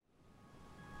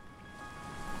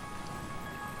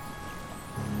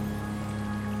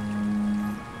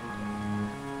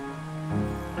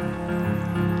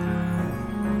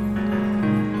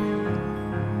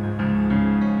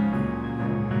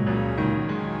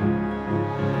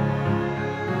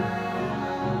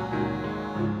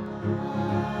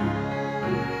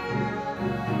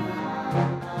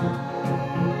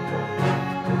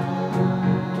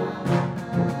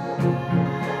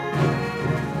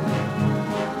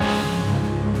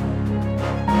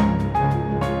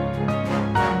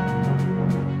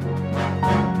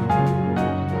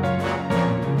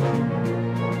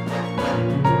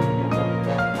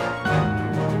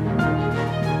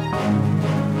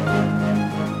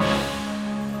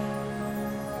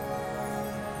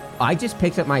I just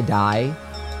picked up my die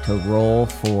to roll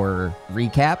for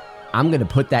recap. I'm going to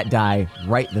put that die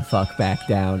right the fuck back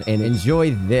down and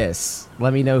enjoy this.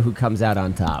 Let me know who comes out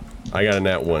on top. I got a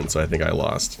nat 1, so I think I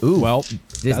lost. Ooh. Well,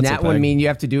 does nat 1 mean you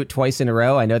have to do it twice in a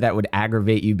row? I know that would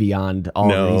aggravate you beyond all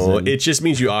reason. No, it just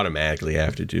means you automatically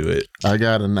have to do it. I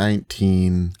got a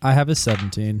 19. I have a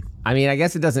 17. I mean, I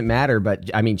guess it doesn't matter,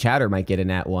 but I mean, Chowder might get a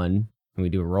nat 1 when we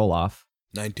do a roll off.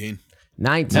 19.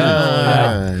 19.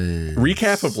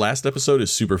 Recap of last episode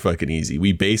is super fucking easy.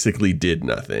 We basically did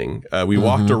nothing. We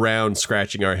walked around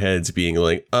scratching our heads being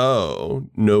like, oh,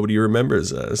 nobody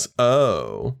remembers us.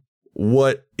 Oh,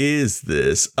 what is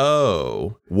this?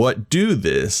 Oh, what do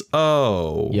this?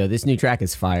 Oh. Yo, this new track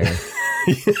is fire.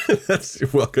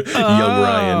 That's welcome, young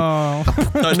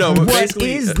Ryan. No, but What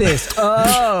is this?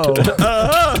 Oh.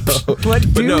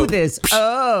 What do this?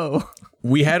 Oh.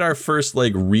 We had our first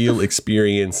like real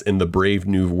experience in the brave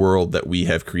new world that we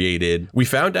have created. We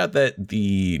found out that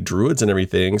the druids and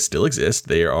everything still exist.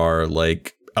 They are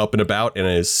like up and about in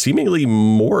a seemingly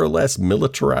more or less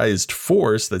militarized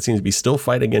force that seems to be still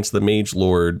fighting against the Mage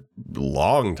Lord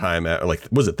long time at, like,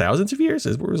 was it thousands of years?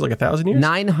 It was like 1,000 years?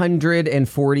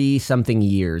 940 something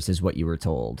years is what you were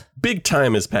told. Big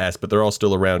time has passed, but they're all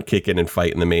still around kicking and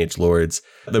fighting the Mage Lords.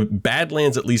 The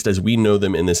Badlands, at least as we know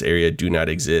them in this area, do not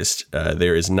exist.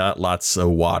 There is not lots of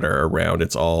water around.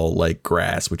 It's all like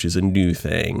grass, which is a new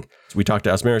thing. So we talked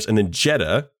to Asmaris, and then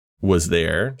Jeddah was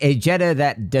there. A Jeddah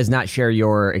that does not share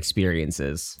your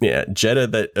experiences. Yeah, Jeddah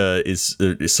that is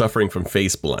suffering from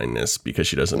face blindness because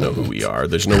she doesn't know who we are.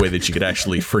 There's no way that she could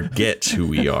actually forget who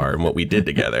we are and what we did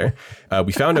together.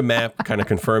 We found a map kind of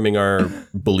confirming our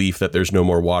belief that there's no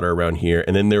more water around here.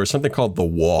 And then there was something called the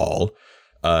Wall.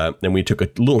 And we took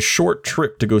a little short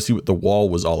trip to go see what the Wall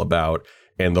was all about.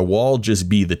 And the Wall just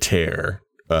be the Tear.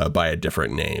 By a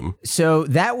different name. So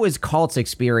that was Cult's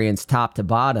experience top to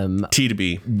bottom. T to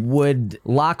B. Would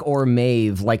Locke or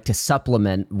Maeve like to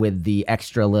supplement with the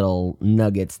extra little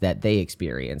nuggets that they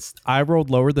experienced? I rolled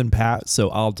lower than Pat, so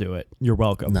I'll do it. You're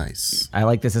welcome. Nice. I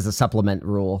like this as a supplement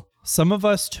rule. Some of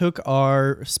us took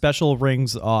our special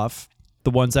rings off,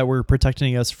 the ones that were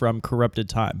protecting us from corrupted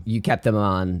time. You kept them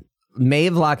on.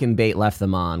 Maeve, Locke, and Bait left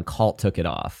them on. Cult took it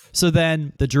off. So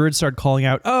then the druids started calling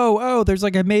out, oh, there's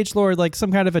like a mage lord, like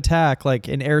some kind of attack, like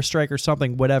an airstrike or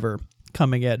something, whatever,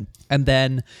 coming in. And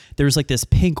then there's like this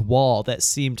pink wall that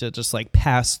seemed to just like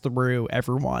pass through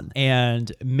everyone. And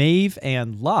Maeve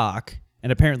and Locke,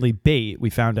 and apparently Bait,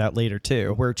 we found out later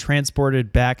too, were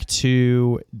transported back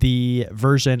to the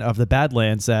version of the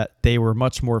Badlands that they were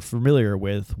much more familiar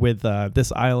with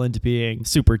this island being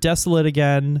super desolate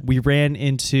again. We ran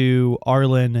into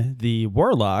Arlen the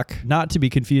Warlock, not to be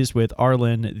confused with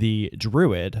Arlen the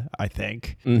Druid, I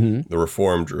think. The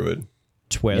Reformed Druid.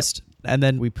 Twist. Yep. And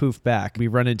then we poof back. We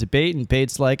run into Bait, and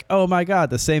Bait's like, oh my God,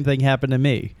 the same thing happened to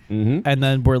me. And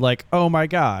then we're like, oh my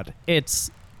God, it's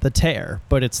the Tear,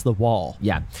 but it's the Wall.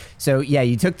 Yeah. So, yeah,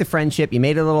 you took the friendship, you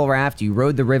made a little raft, you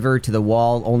rode the river to the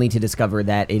Wall, only to discover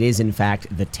that it is, in fact,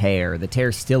 the Tear. The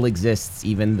Tear still exists,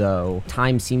 even though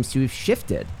time seems to have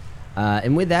shifted.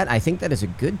 And with that, I think that is a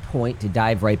good point to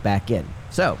dive right back in.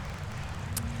 So,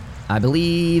 I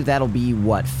believe that'll be,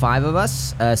 5 of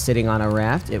us sitting on a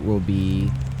raft. It will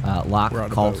be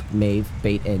Locke, Cult, Maeve,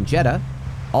 Bait, and Jeddah,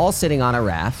 all sitting on a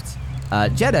raft.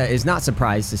 Jeddah is not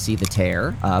surprised to see the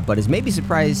Tear, but is maybe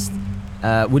surprised,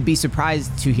 would be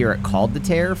surprised to hear it called the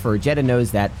Tear, for Jeddah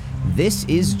knows that this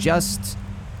is just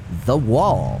the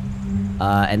Wall.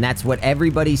 And that's what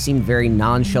everybody seemed very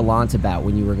nonchalant about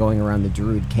when you were going around the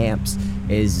Druid camps,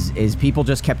 is people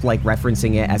just kept like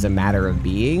referencing it as a matter of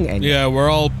being. And yeah, we're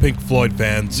all Pink Floyd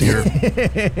fans here.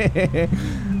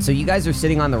 So you guys are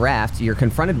sitting on the raft, you're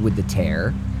confronted with the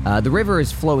Tear. The river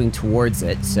is flowing towards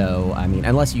it, so, I mean,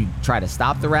 unless you try to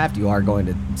stop the raft, you are going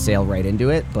to sail right into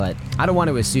it, but I don't want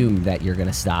to assume that you're going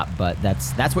to stop, but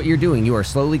that's what you're doing. You are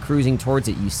slowly cruising towards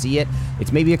it. You see it.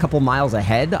 It's maybe a couple miles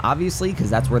ahead, obviously, because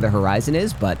that's where the horizon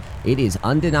is, but it is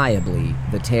undeniably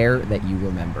the Tear that you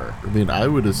remember. I mean, I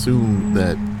would assume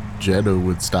that Jeddah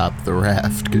would stop the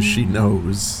raft because she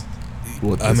knows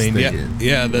what this thing is.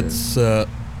 Yeah, that's, I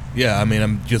mean,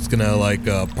 I'm just going to, like,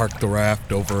 park the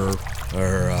raft over...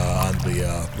 or on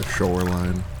the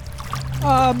shoreline.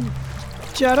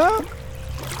 Jeddah?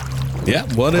 Yeah,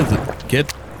 what is it,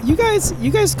 kid? You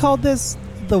guys called this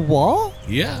the Wall?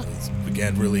 Yeah, we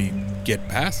can't really get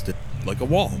past it like a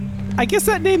wall. I guess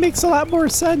that name makes a lot more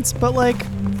sense, but like,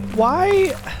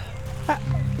 why?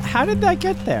 How did that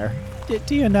get there?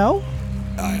 Do you know?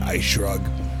 I shrug.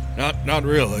 Not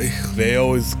really. They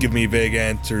always give me vague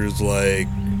answers like,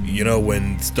 you know,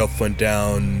 when stuff went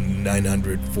down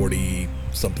 940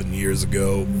 something years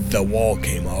ago, the wall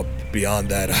came up. Beyond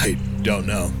that, I don't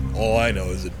know. All I know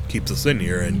is it keeps us in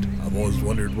here, and I've always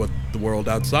wondered what the world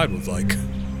outside was like.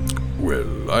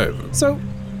 Well, I have. So,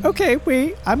 okay,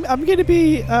 wait. I'm gonna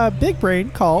be big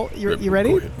brain. Call. You ready?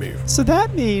 Go ahead, Maeve. So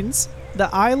that means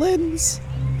the islands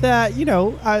that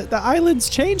the islands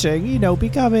changing,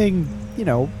 becoming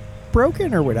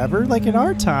broken or whatever, like in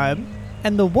our time,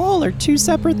 and the wall are two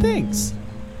separate things.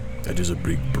 That is a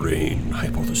big brain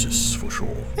hypothesis for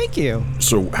sure. Thank you.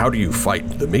 So, how do you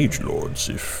fight the Mage Lords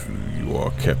if you are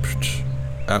kept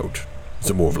out? Is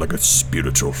it more of like a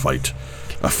spiritual fight?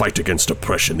 A fight against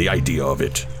oppression, the idea of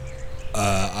it?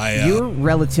 You're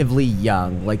relatively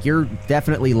young. Like, you're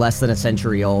definitely less than a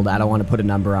century old. I don't want to put a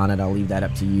number on it. I'll leave that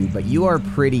up to you. But you are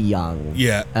pretty young.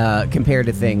 Yeah. Compared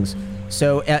to things.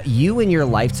 So you in your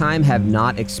lifetime have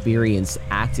not experienced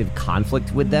active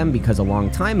conflict with them because a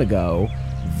long time ago,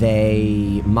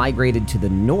 they migrated to the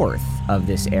north of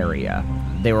this area.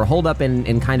 They were holed up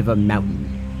in kind of a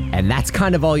mountain. And that's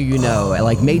kind of all you know.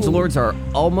 Like, Mage Lords are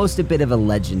almost a bit of a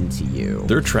legend to you.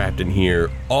 They're trapped in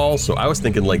here. Also, I was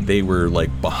thinking like they were like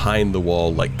behind the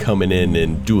wall, like coming in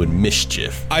and doing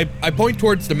mischief. I point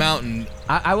towards the mountain.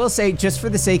 I will say, just for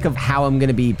the sake of how I'm going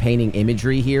to be painting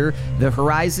imagery here, the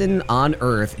horizon on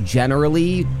Earth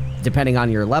generally, depending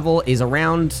on your level, is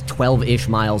around 12-ish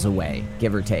miles away,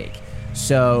 give or take.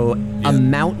 So a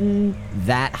mountain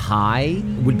that high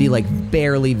would be like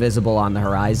barely visible on the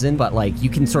horizon, but like you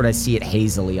can sort of see it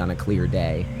hazily on a clear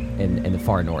day in the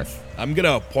far north. I'm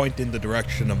gonna point in the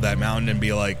direction of that mountain and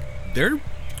be like, they're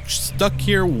stuck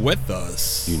here with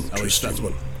us. At least that's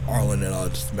what Arlen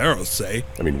and Smeros say.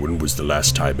 I mean, when was the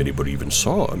last time anybody even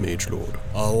saw a Mage Lord?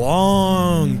 A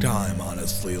long time,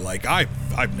 honestly. Like,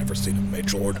 I've never seen a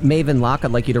Mage Lord. Maven Locke,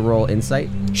 I'd like you to roll insight.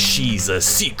 She's a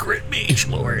secret Mage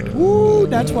Lord. Ooh,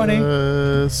 that's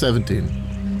 20.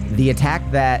 17. The attack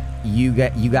that you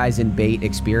guys in Bait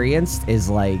experienced is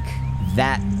like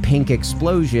that pink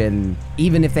explosion,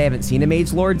 even if they haven't seen a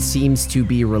Mage Lord, seems to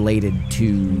be related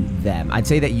to them. I'd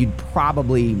say that you'd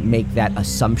probably make that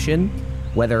assumption.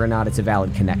 Whether or not it's a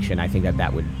valid connection, I think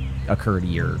that would occur to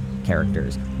your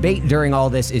characters. Bait during all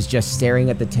this is just staring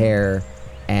at the tear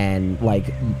and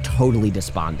like totally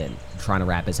despondent, trying to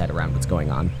wrap his head around what's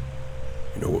going on.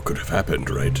 You know what could have happened,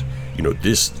 right?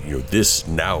 This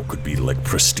now could be like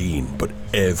pristine, but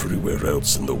everywhere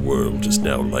else in the world is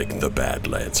now like the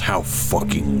Badlands. How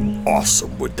fucking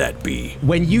awesome would that be?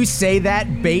 When you say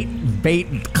that, Bait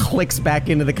clicks back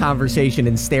into the conversation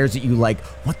and stares at you like,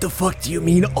 what the fuck do you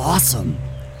mean awesome?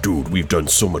 Dude, we've done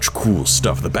so much cool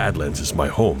stuff. The Badlands is my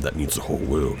home. That means the whole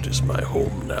world is my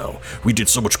home now. We did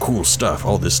so much cool stuff.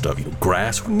 All this stuff.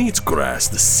 Grass? Who needs grass?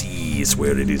 The sea is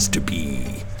where it is to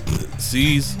be.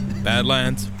 Seas,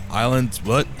 Badlands, islands,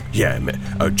 what? Yeah,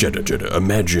 Jeddah,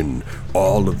 imagine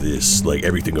all of this, like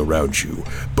everything around you,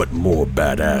 but more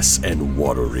badass and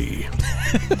watery.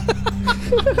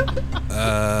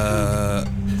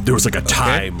 There was like a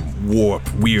time warp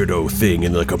weirdo thing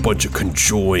and like a bunch of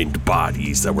conjoined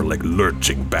bodies that were like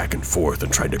lurching back and forth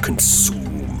and trying to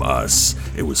consume us.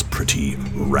 It was pretty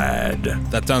rad.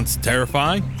 That sounds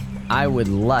terrifying. I would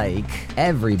like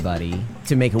everybody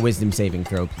to make a wisdom saving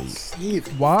throw, please.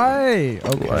 Why?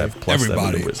 Okay. I have plus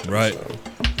Everybody, 7 to wisdom, right? So.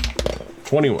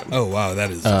 21. Oh, wow,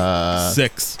 that is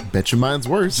 6. Bet you mine's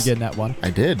worse. Did you get in that one? I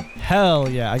did. Hell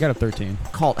yeah, I got a 13.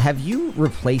 Colt, have you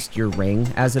replaced your ring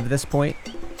as of this point?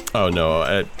 Oh no,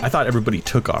 I thought everybody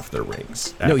took off their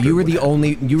rings. No, you were after the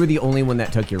what only one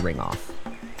that took your ring off.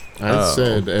 I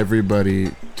said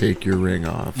everybody take your ring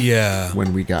off. Yeah.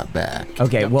 When we got back.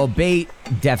 Okay, well, Bait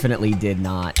definitely did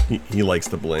not. He likes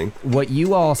the bling. What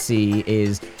you all see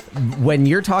is when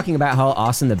you're talking about how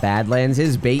awesome the Badlands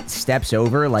is, Bait steps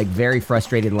over, like, very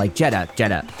frustrated, like,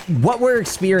 Jeddah, what we're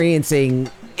experiencing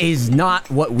is not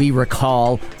what we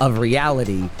recall of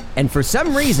reality. And for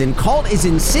some reason, Colt is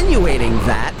insinuating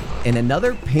that, and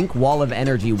another pink wall of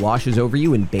energy washes over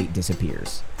you and Bait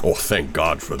disappears. Oh, thank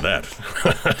God for that.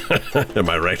 Am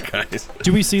I right, guys?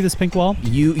 Do we see this pink wall?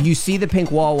 You see the pink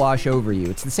wall wash over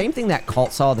you. It's the same thing that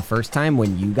Colt saw the first time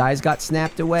when you guys got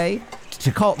snapped away.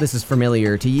 To Colt, this is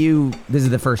familiar. To you, this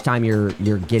is the first time you're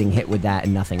getting hit with that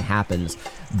and nothing happens.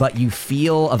 But you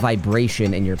feel a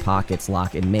vibration in your pockets,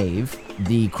 Locke and Maeve.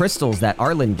 The crystals that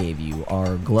Arlen gave you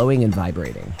are glowing and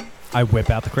vibrating. I whip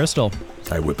out the crystal.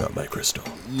 I whip out my crystal.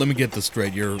 Let me get this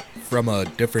straight. You're from a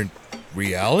different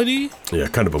reality? Yeah,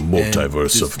 kind of a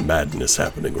multiverse of madness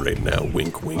happening right now.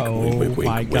 Wink, wink, Oh wink, wink, wink.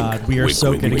 my God, wink, we are wink,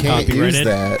 so wink, getting wink. Can't use copyrighted.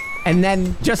 that. And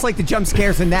then, just like the jump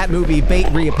scares in that movie, Bait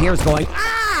reappears going,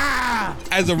 ah!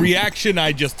 As a reaction,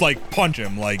 I just, like, punch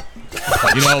him, like,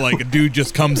 You know, like a dude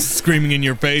just comes screaming in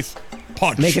your face.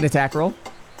 Punch. Make an attack roll.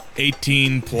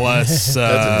 18 plus.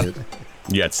 That's a hit.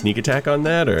 You got sneak attack on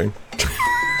that, or?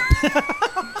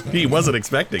 He wasn't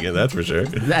expecting it, that's for sure.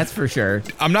 That's for sure.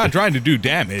 I'm not trying to do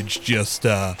damage, just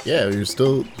Yeah, you're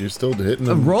still hitting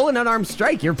them. Roll an unarmed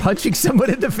strike. You're punching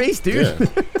someone in the face, dude.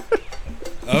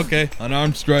 Yeah. okay.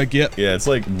 Unarmed strike, yep. Yeah, it's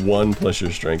like 1 plus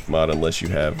your strength mod, unless you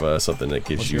have something that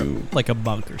gives you Like a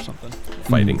monk or something.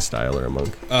 fighting style or a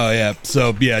monk. Oh yeah.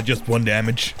 So yeah, just 1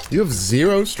 damage. You have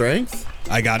 0 strength?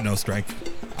 I got no strength.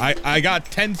 I got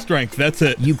 10 strength. That's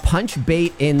it. You punch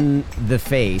Bait in the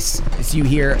face, so you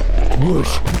hear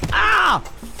whoosh, ah,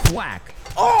 whack,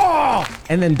 oh,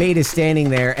 and then Bait is standing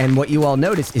there, and what you all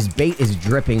notice is Bait is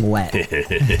dripping wet.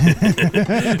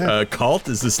 Colt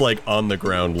is just like on the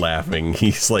ground laughing.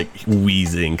 He's like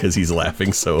wheezing because he's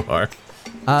laughing so hard.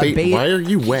 Wait, Bait, why are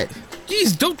you wet?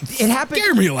 Jeez, don't happened-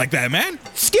 scare me like that, man.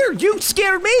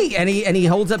 scared me, and he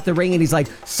holds up the ring and he's like,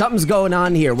 something's going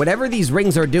on here. Whatever these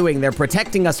rings are doing, they're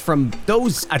protecting us from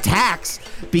those attacks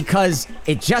because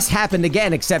it just happened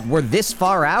again, except we're this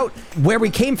far out. Where we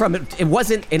came from, it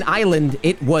wasn't an island,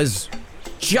 it was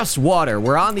just water.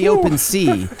 We're on the open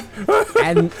sea.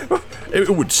 And It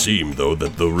would seem, though,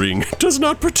 that the ring does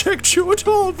not protect you at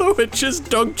all, though it just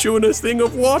dunked you in a thing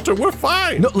of water. We're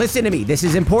fine. no, listen to me, this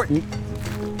is important.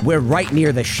 We're right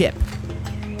near the ship.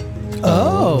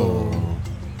 Oh.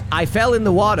 I fell in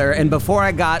the water, and before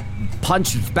I got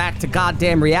punched back to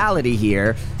goddamn reality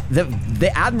here,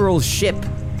 the Admiral's ship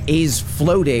is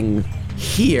floating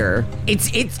here.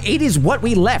 It is what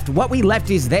we left. What we left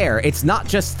is there. It's not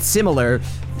just similar.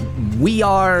 We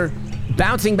are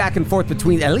bouncing back and forth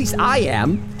between, at least I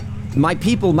am. My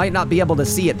people might not be able to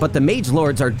see it, but the Mage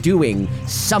Lords are doing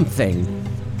something,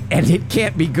 and it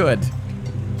can't be good.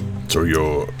 So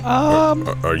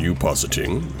are you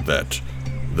positing that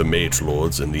the Mage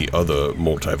Lords in the other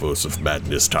Multiverse of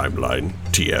Madness timeline,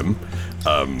 TM,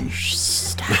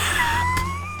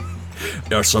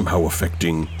 are somehow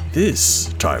affecting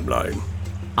this timeline?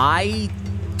 I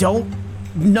don't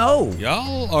know.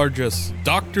 Y'all are just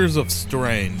Doctors of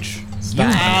Strange.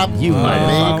 Stop You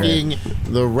motherfucker.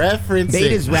 making the references.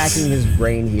 Bait is racking his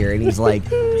brain here, and he's like,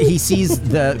 he sees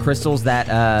the crystals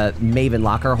that Maeve and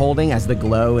Locke are holding as the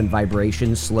glow and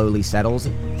vibration slowly settles.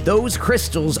 Those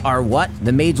crystals are what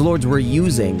the Mage Lords were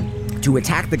using to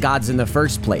attack the gods in the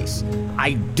first place.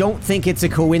 I don't think it's a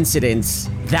coincidence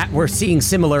that we're seeing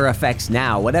similar effects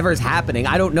now. Whatever's happening,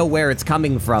 I don't know where it's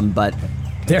coming from, but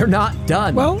they're not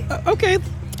done. Well, okay.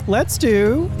 Let's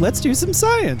do some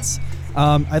science.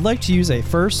 I'd like to use a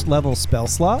first level spell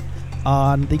slot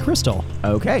on the crystal.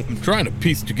 Okay. I'm trying to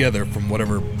piece together from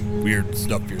whatever weird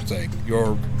stuff you're saying.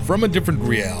 You're from a different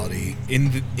reality.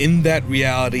 In that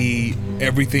reality,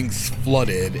 everything's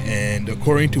flooded, and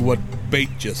according to what Bait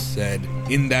just said,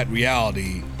 in that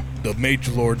reality, the Mage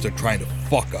Lords are trying to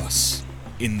fuck us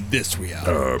in this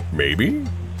reality. Maybe?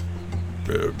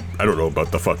 I don't know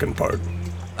about the fucking part.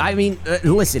 I mean,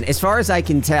 listen, as far as I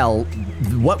can tell,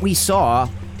 what we saw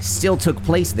still took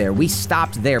place there. We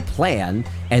stopped their plan,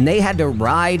 and they had to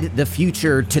ride the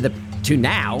future to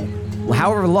now,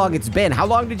 however long it's been. How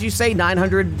long did you say?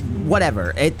 900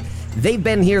 whatever. They've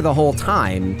been here the whole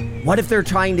time. What if they're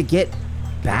trying to get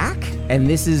back? And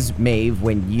this is Maeve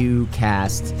when you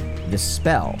cast the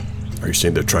spell. Are you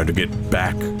saying they're trying to get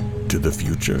back to the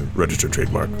future? Registered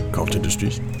trademark, Cult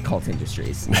Industries. Cult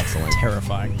Industries. Excellent.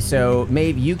 Terrifying. So,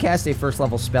 Maeve, you cast a first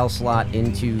level spell slot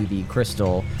into the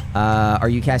crystal. Are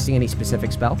you casting any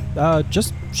specific spell?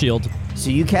 Just shield. So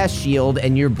you cast shield,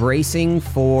 and you're bracing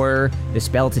for the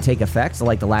spell to take effect,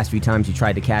 like the last few times you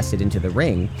tried to cast it into the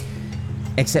ring.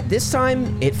 Except this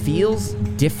time, it feels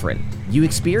different. You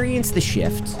experience the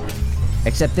shift,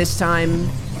 except this time,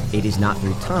 it is not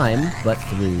through time, but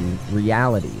through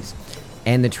realities.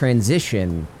 And the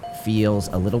transition feels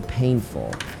a little painful.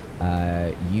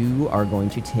 You are going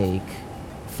to take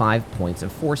 5 points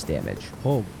of force damage.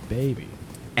 Oh, baby.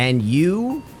 And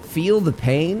you feel the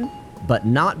pain, but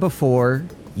not before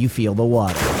you feel the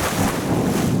water.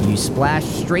 You splash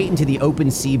straight into the open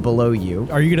sea below you.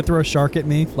 Are you going to throw a shark at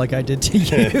me like I did to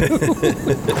you?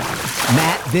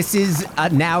 Matt, this is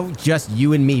now just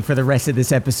you and me for the rest of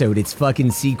this episode. It's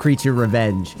fucking sea creature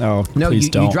revenge. Oh, no, please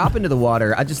you don't. drop into the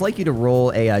water. I'd just like you to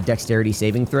roll a dexterity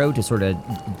saving throw to sort of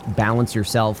balance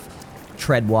yourself,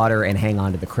 tread water, and hang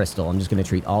on to the crystal. I'm just going to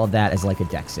treat all of that as like a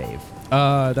dex save.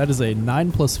 That is a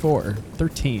 9 + 4,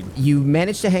 13. You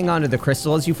manage to hang on to the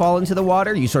crystal as you fall into the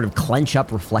water. You sort of clench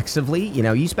up reflexively. You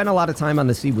know, you spend a lot of time on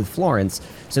the sea with Florence,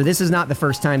 so this is not the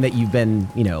first time that you've been,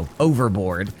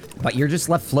 overboard. But you're just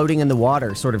left floating in the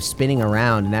water, sort of spinning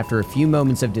around, and after a few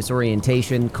moments of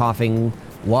disorientation, coughing,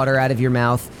 water out of your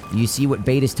mouth, you see what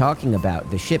Bait is talking about.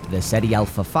 The ship, the SETI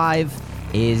Alpha 5,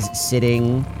 is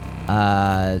sitting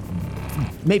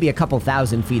maybe a couple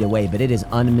thousand feet away, but it is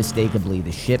unmistakably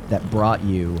the ship that brought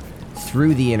you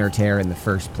through the Inner Tear in the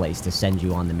first place to send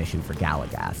you on the mission for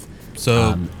Galagath.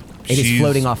 So it is she's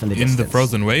floating off in the distance. In the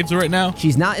frozen waves right now?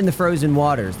 She's not in the frozen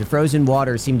waters. The frozen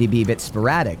waters seem to be a bit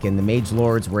sporadic, and the Mage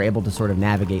Lords were able to sort of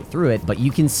navigate through it, but you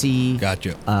can see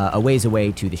Gotcha. A ways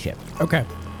away to the ship. Okay.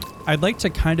 I'd like to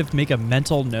kind of make a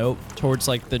mental note towards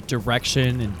like the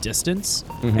direction and distance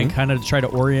and kind of try to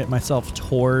orient myself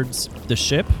towards the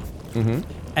ship.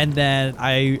 And then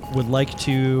I would like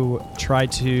to try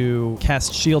to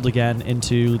cast shield again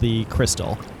into the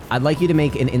crystal. I'd like you to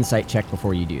make an insight check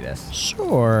before you do this.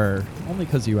 Sure. Only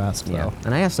because you asked, though.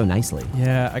 And I asked so nicely.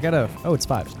 Yeah, I gotta... Oh, it's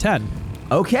 5. 10.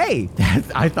 Okay.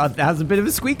 I thought that was a bit of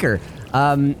a squeaker.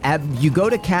 You go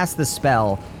to cast the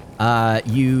spell. As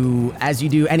you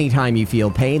do anytime you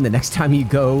feel pain, the next time you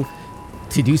go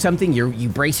to do something, you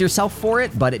brace yourself for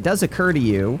it, but it does occur to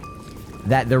you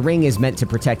that the ring is meant to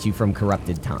protect you from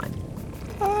corrupted time.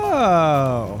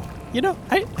 Oh. You know,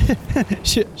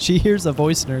 she hears a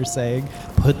voice in her saying,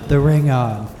 "Put the ring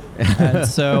on." And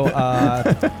so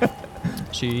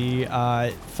she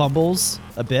fumbles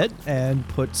a bit and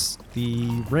puts the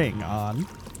ring on.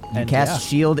 You cast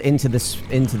shield into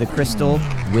the crystal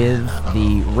with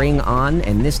the ring on,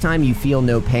 and this time you feel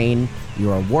no pain. You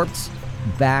are warped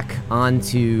back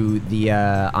onto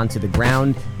the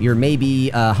ground. You're maybe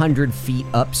 100 feet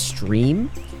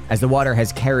upstream, as the water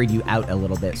has carried you out a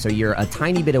little bit. So you're a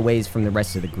tiny bit away from the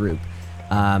rest of the group.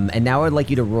 And now I'd like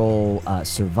you to roll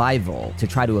survival to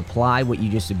try to apply what you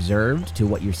just observed to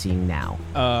what you're seeing now.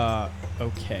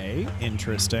 Okay,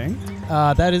 interesting.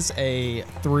 That is a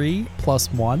 3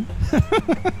 + 1.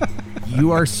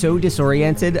 You are so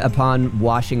disoriented upon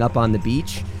washing up on the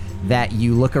beach that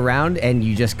you look around and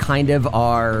you just kind of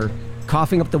are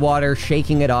coughing up the water,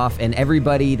 shaking it off, and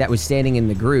everybody that was standing in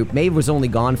the group, Maeve was only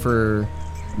gone for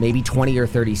maybe 20 or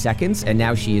 30 seconds, and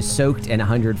now she is soaked and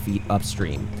 100 feet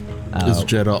upstream. Is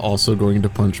Jeddah also going to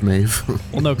punch Maeve?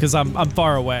 Well, no, because I'm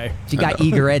far away. She got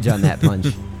eager edge on that punch.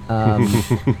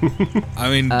 I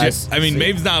mean,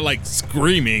 Maeve's not like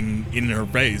screaming in her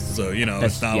face, so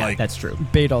it's not like that's true.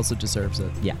 Bait also deserves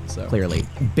it. Yeah, so clearly.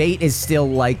 Bait is still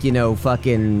like,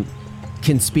 fucking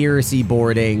conspiracy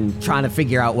boarding, trying to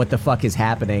figure out what the fuck is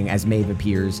happening as Maeve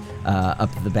appears up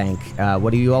the bank.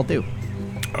 What do you all do?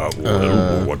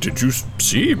 What did you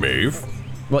see, Maeve?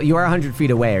 Well, you are 100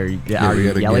 feet away. Are you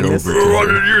yelling this? What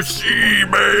did you see,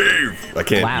 Maeve? I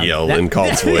can't yell in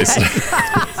Calt's voice.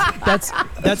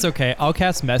 That's okay. I'll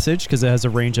cast message because it has a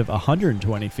range of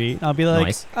 120 feet. I'll be like,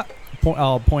 Nice.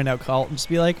 I'll point out Calt and just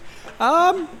be like,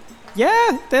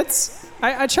 yeah, that's.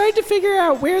 I tried to figure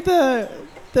out where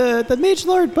the Mage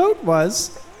Lord boat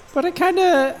was, but I kind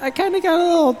of got a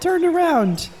little turned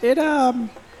around. It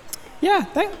yeah,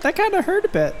 that kind of hurt a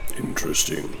bit.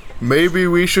 Interesting. Maybe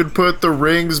we should put the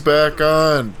rings back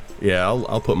on. Yeah,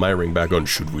 I'll put my ring back on.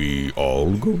 Should we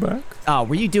all go back? Oh,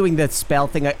 were you doing the spell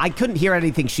thing? I couldn't hear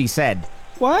anything she said.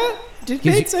 What? Did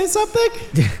Bait say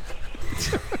something?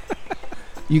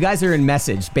 You guys are in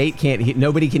message. Bait can't.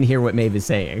 Nobody can hear what Maeve is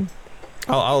saying.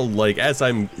 I'll as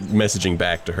I'm messaging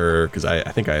back to her, because I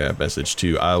think I have message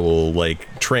too, I will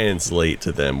translate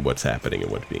to them what's happening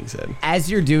and what's being said. As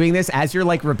you're doing this, as you're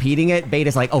repeating it, Bait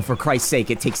is like, oh, for Christ's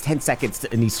sake, it takes 10 seconds,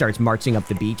 and he starts marching up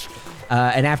the beach.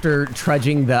 And after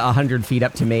trudging the 100 feet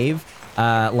up to Maeve,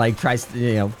 tries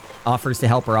to, offers to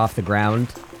help her off the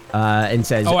ground, and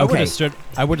says, I okay.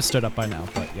 would have stood up by now,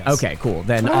 but yes. Okay, cool.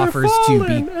 Then offers to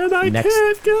be and I next.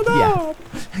 Can't get up.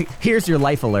 Here's your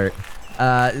life alert.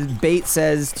 Bait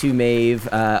says to Maeve,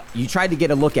 you tried to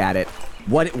get a look at it.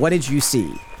 What did you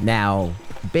see? Now,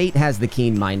 Bait has the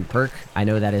keen mind perk. I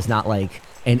know that is not an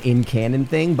in-canon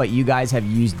thing, but you guys have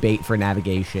used Bait for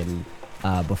navigation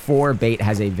before. Bait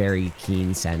has a very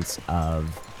keen sense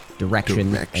of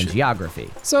direction and geography.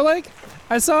 So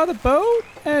I saw the boat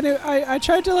and I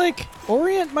tried to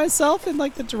orient myself in the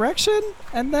direction,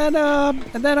 and then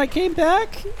I came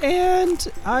back and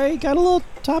I got a little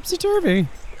topsy-turvy.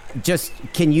 Just,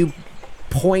 can you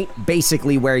point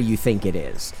basically where you think it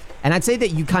is? And I'd say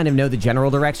that you kind of know the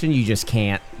general direction, you just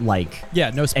can't, no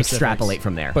specifics. extrapolate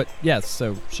from there. But yes,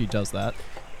 so she does that.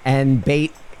 And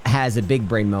Bait has a big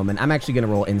brain moment. I'm actually going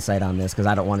to roll insight on this because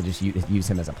I don't want to just use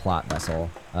him as a plot vessel.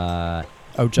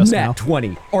 Just Nat now?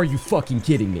 20. Are you fucking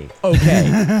kidding me?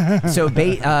 Okay. So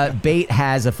Bait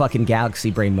has a fucking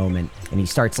galaxy brain moment, and he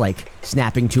starts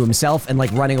snapping to himself and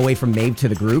like running away from Maeve to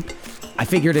the group. I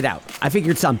figured it out. I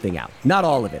figured something out. Not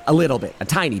all of it. A little bit. A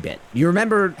tiny bit. You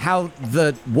remember how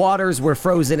the waters were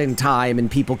frozen in time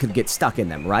and people could get stuck in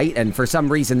them, right? And for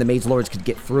some reason, the Mage Lords could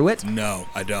get through it? No,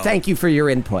 I don't. Thank you for your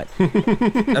input.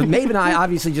 Maeve and I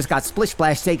obviously just got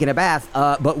splish-splash taking a bath,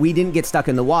 but we didn't get stuck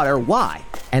in the water. Why?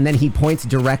 And then he points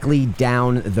directly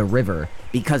down the river,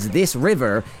 because this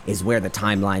river is where the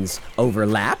timelines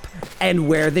overlap and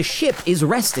where the ship is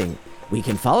resting. We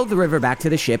can follow the river back to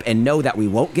the ship and know that we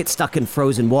won't get stuck in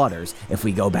frozen waters if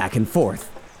we go back and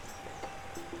forth.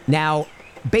 Now,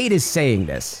 Bait is saying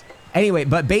this. Anyway,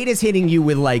 but Bait is hitting you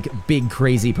with like big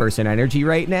crazy person energy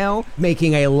right now,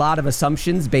 making a lot of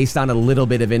assumptions based on a little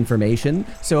bit of information.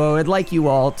 So I would like you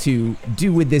all to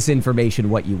do with this information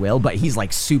what you will, but he's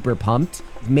like super pumped.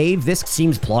 Maeve, this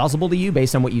seems plausible to you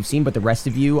based on what you've seen, but the rest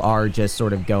of you are just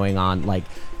sort of going on like,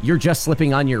 you're just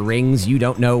slipping on your rings. You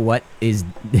don't know what is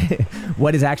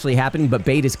what is actually happening, but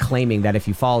Bait is claiming that if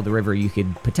you follow the river, you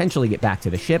could potentially get back to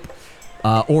the ship.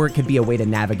 Or it could be a way to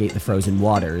navigate the frozen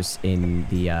waters in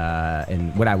the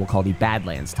in what I will call the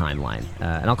Badlands timeline,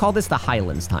 and I'll call this the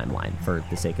Highlands timeline for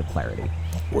the sake of clarity.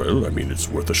 Well, I mean, it's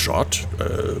worth a shot.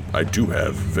 I do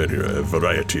have a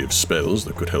variety of spells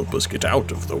that could help us get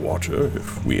out of the water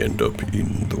if we end up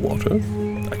in the water.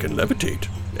 I can levitate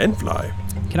and fly.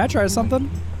 Can I try something?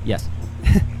 Yes.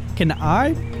 Can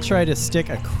I try to stick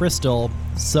a crystal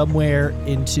somewhere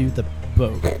into the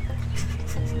boat?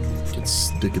 Could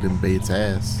stick it in Bait's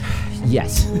ass.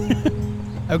 Yes.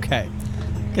 Okay.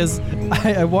 Because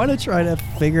I want to try to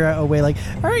figure out a way, like,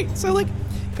 all right, so, like,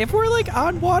 if we're, like,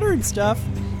 on water and stuff,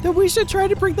 then we should try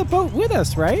to bring the boat with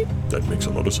us, right? That makes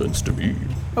a lot of sense to me.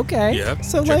 Okay. Yeah,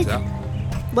 So, checks like, out.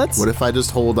 let's... What if I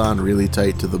just hold on really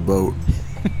tight to the boat?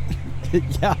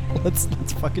 yeah, let's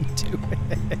fucking do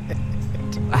it.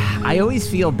 I always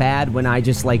feel bad when I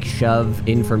just like shove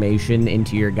information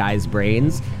into your guys'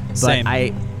 brains. But Same.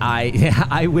 I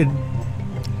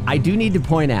do need to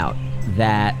point out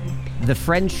that the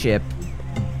friendship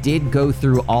did go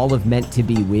through all of meant to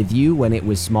be with you when it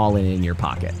was small and in your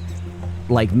pocket.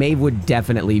 Like Maeve would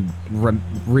definitely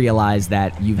realize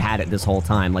that you've had it this whole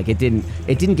time. Like it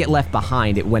didn't get left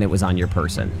behind when it was on your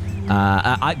person.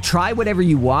 Try whatever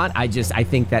you want. I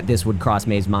think that this would cross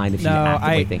Maeve's mind if she's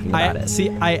actively thinking about it. See,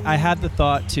 I had the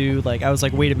thought too, like, I was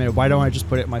like, wait a minute, why don't I just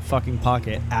put it in my fucking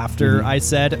pocket after I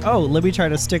said, oh, let me try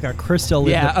to stick a crystal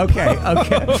in the okay.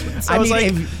 So I was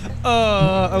like,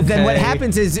 okay. Then what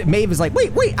happens is Maeve is like,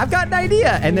 wait, I've got an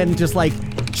idea. And then just like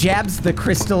jabs the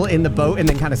crystal in the boat and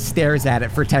then kind of stares at it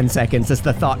for 10 seconds as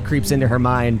the thought creeps into her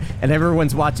mind. And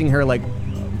everyone's watching her like,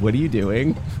 what are you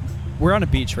doing? We're on a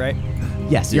beach, right?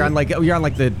 Yes, you're on like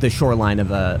the shoreline of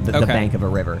the bank of a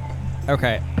river.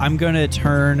 Okay, I'm gonna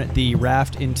turn the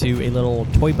raft into a little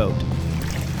toy boat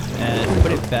and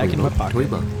put it back in my pocket. Toy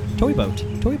boat. Toy boat.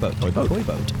 Toy boat. Toy boat. Toy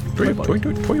boat.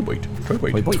 Toy boat.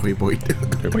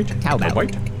 Toy boat. Cowbell.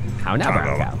 How now,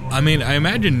 brown cow? I mean, I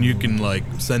imagine you can like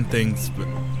send things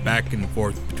back and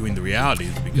forth between the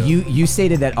realities because You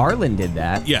stated that Arlen did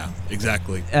that. yeah,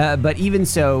 exactly. But even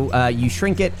so, you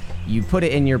shrink it, you put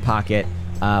it in your pocket.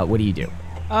 What do you do?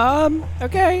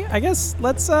 Okay, I guess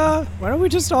let's, why don't we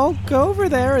just all go over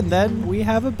there and then we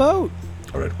have a boat?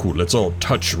 All right, cool. Let's all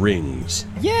touch rings.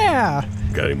 Yeah!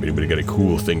 Anybody got a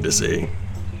cool thing to say?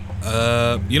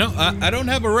 I don't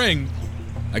have a ring.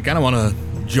 I kind of want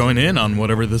to join in on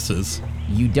whatever this is.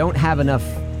 You don't have enough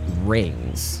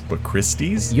rings. But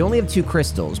Christie's? You only have 2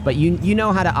 crystals, but you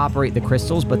know how to operate the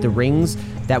crystals, but the rings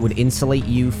that would insulate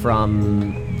you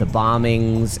from the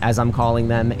bombings, as I'm calling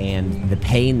them, and the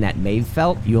pain that Maeve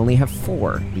felt, you only have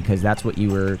 4, because that's what you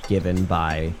were given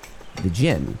by the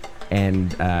djinn.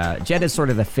 And Jed is sort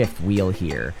of the 5th wheel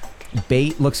here.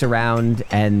 Bait looks around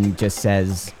and just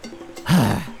says,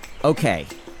 okay,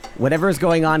 whatever is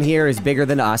going on here is bigger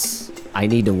than us. I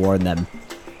need to warn them.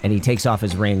 And he takes off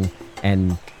his ring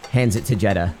and hands it to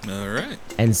Jeddah. All right.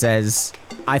 And says,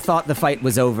 I thought the fight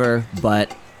was over,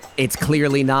 but it's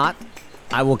clearly not.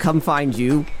 I will come find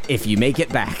you if you make it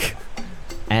back.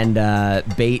 And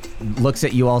Bait looks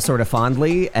at you all sort of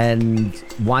fondly and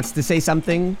wants to say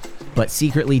something, but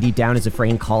secretly deep down is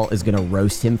afraid Call is going to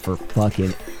roast him for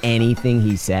fucking anything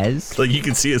he says. Like you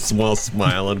can see a small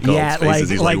smile on Colt's face as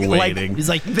he's like waiting. He's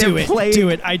like, do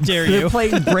it, I dare you. They're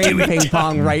playing brain ping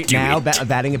pong right now,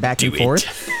 batting it back and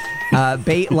forth.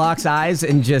 Bait locks eyes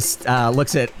and just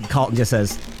looks at Colt and just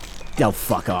says, oh,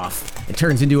 fuck off. It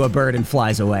turns into a bird and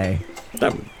flies away.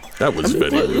 That was very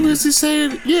What rude. was he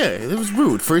saying? Yeah, it was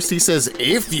rude. First he says,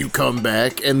 if you come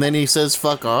back, and then he says,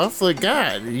 fuck off. Like,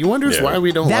 God, he wonders Yeah. why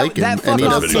we don't like him. That And he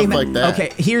fuck off does came. stuff like that.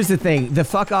 Okay, here's the thing: the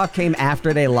fuck off came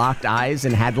after they locked eyes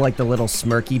and had like the little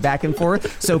smirky back and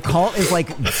forth. So Colt is like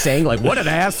saying like, "What an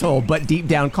asshole," but deep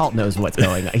down, Colt knows what's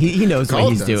going on. He knows what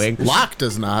Colt he's does. doing. Locke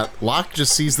does not. Locke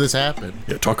just sees this happen.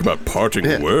 Yeah, talk about parting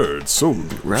Yeah. words. So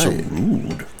Right.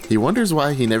 rude. He wonders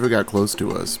why he never got close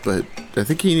to us, but I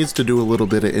think he needs to do a little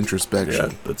bit of Yeah,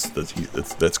 introspection.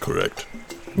 that's correct.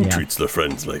 Who Yeah. treats their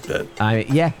friends like that?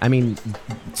 I mean,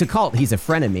 to Colt, he's a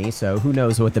frenemy, so who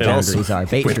knows what the And also, boundaries are.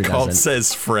 Bait when sure Colt doesn't.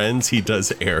 says friends, he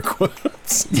does air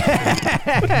quotes.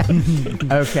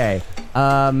 Okay.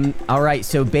 All right.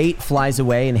 So Bait flies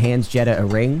away and hands Jeddah a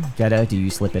ring. Jeddah, do you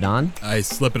slip it on? I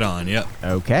slip it on. Yep.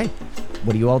 Okay.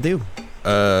 What do you all do?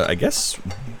 I guess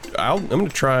I'm going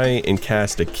to try and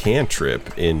cast a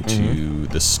cantrip into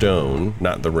the stone,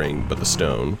 not the ring, but the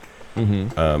stone,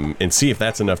 and see if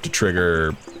that's enough to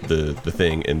trigger the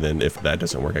thing. And then if that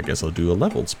doesn't work, I guess I'll do a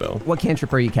leveled spell. What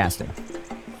cantrip are you casting?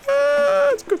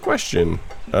 That's a good question.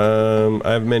 I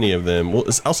have many of them. Well,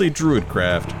 I'll say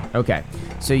Druidcraft. Okay,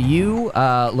 so you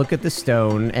look at the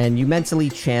stone and you mentally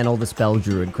channel the spell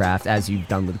Druidcraft, as you've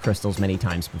done with crystals many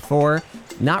times before.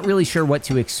 Not really sure what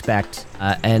to expect,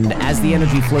 and as the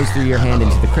energy flows through your hand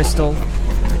into the crystal,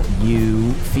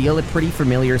 you feel a pretty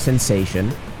familiar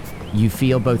sensation. You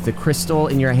feel both the crystal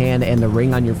in your hand and the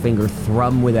ring on your finger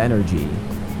thrum with energy.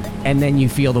 And then you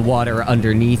feel the water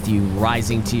underneath you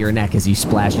rising to your neck as you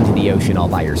splash into the ocean all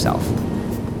by yourself.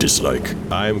 Dislike.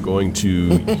 I'm going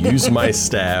to use my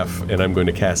staff and I'm going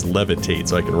to cast Levitate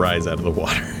so I can rise out of the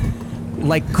water.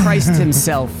 Like Christ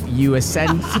himself, you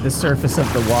ascend to the surface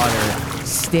of the water,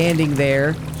 standing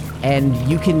there, and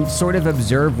you can sort of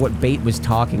observe what Bait was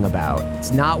talking about.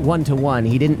 It's not one-to-one,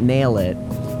 he didn't nail it,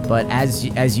 but as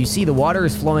you see, the water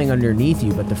is flowing underneath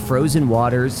you, but the frozen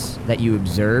waters that you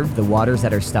observe, the waters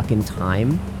that are stuck in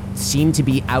time, seem to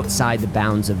be outside the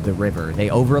bounds of the river.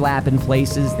 They overlap in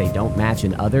places, they don't match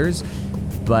in others.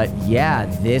 But yeah,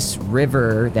 this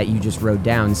river that you just rode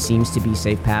down seems to be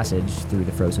safe passage through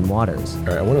the frozen waters. All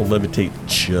right, I want to levitate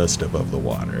just above the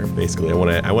water. Basically, I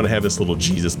want to have this little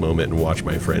Jesus moment and watch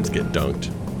my friends get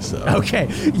dunked. So Okay,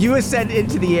 you ascend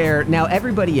into the air. Now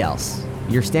everybody else,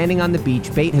 you're standing on the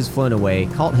beach. Bait has flown away.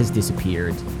 Colt has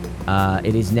disappeared.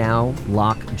 It is now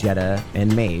Locke, Jeddah,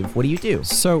 and Maeve. What do you do?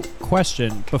 So,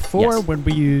 question. Before, Yes. when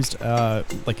we used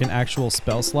like an actual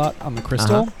spell slot on the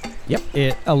crystal, Yep.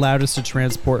 it allowed us to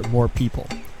transport more people.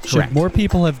 Should Correct. more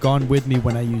people have gone with me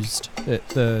when I used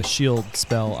the shield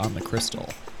spell on the crystal?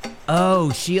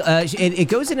 Oh, it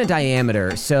goes in a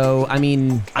diameter. So, I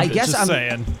mean, I guess just I'm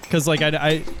saying, because like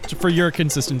I for your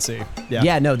consistency. Yeah.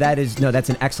 Yeah, that's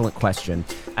an excellent question.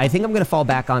 I think I'm going to fall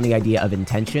back on the idea of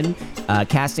intention.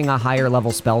 Casting a higher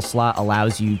level spell slot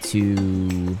allows you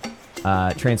to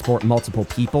transport multiple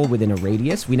people within a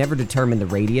radius. We never determined the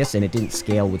radius, and it didn't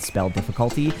scale with spell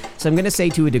difficulty. So I'm going to say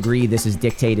to a degree this is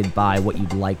dictated by what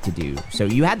you'd like to do. So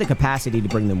you had the capacity to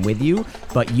bring them with you,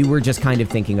 but you were just kind of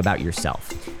thinking about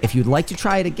yourself. If you'd like to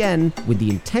try it again with the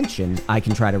intention, I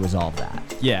can try to resolve that.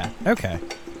 Yeah. Okay.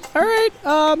 All right.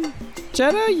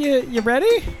 Jeddah, you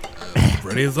ready?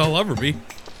 Ready as I'll ever be.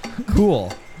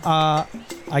 Cool.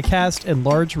 I cast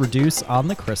Enlarge Reduce on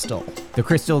the crystal. The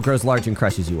crystal grows large and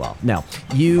crushes you all. No.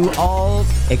 You all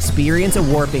experience a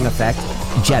warping effect.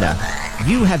 Jeddah,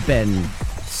 you have been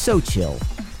so chill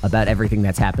about everything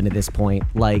that's happened at this point.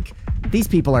 Like, these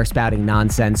people are spouting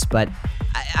nonsense, but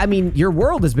I mean, your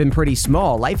world has been pretty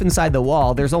small. Life inside the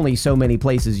wall, there's only so many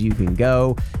places you can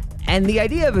go. And the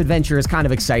idea of adventure is kind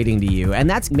of exciting to you, and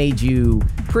that's made you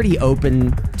pretty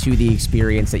open to the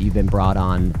experience that you've been brought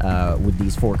on with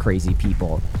these four crazy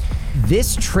people.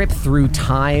 This trip through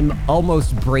time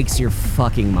almost breaks your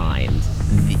fucking mind.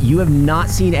 You have not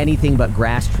seen anything but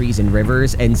grass, trees, and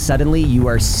rivers, and suddenly you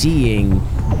are seeing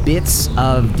bits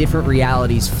of different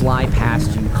realities fly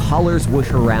past you, colors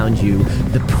whoosh around you,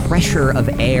 the pressure of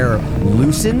air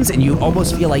loosens, and you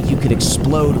almost feel like you could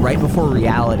explode right before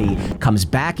reality comes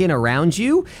back in around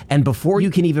you, and before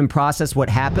you can even process what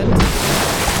happened,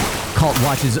 Colt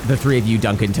watches the three of you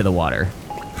dunk into the water.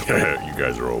 you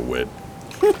guys are all wet.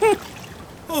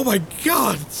 Oh my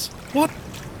God! What?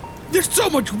 There's so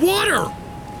much water!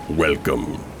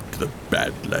 Welcome to the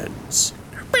Badlands.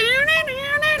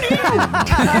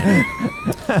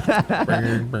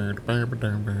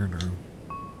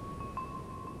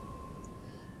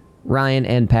 Ryan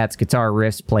and Pat's guitar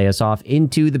riffs play us off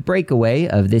into the breakaway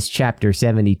of this chapter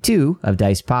 72 of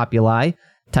Dice Populi,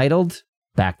 titled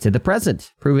back to the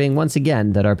present, proving once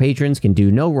again that our patrons can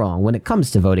do no wrong when it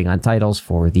comes to voting on titles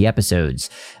for the episodes.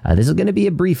 This is going to be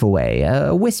a brief away,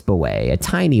 a wisp away, a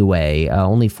tiny way.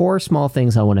 Only 4 small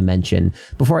things I want to mention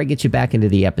before I get you back into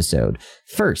the episode.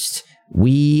 First,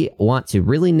 we want to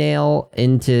really nail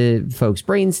into folks'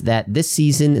 brains that this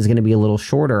season is going to be a little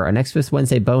shorter. Our next Fifth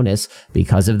Wednesday bonus,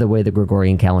 because of the way the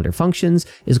Gregorian calendar functions,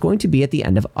 is going to be at the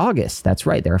end of August. That's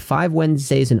right. There are 5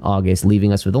 Wednesdays in August,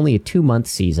 leaving us with only a 2-month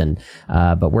season.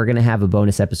 But we're going to have a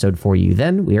bonus episode for you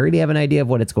then. We already have an idea of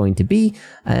what it's going to be,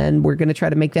 and we're going to try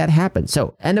to make that happen.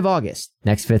 So, end of August,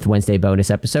 next Fifth Wednesday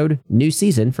bonus episode, new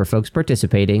season for folks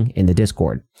participating in the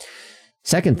Discord.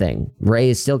 Second thing,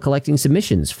 Ray is still collecting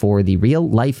submissions for the Real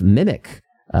Life Mimic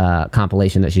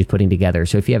compilation that she's putting together.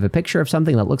 So if you have a picture of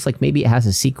something that looks like maybe it has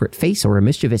a secret face or a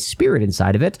mischievous spirit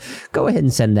inside of it, go ahead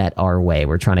and send that our way.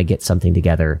 We're trying to get something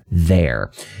together there.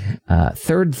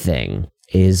 Third thing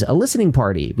is a listening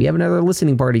party. We have another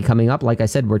listening party coming up. Like I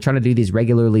said, we're trying to do these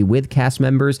regularly with cast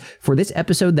members for this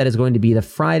episode that is going to be the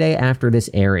Friday after this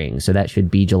airing. So that should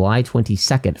be July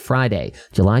 22nd, Friday,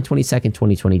 July 22nd,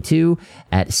 2022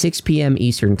 at 6 p.m.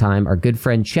 Eastern time. Our good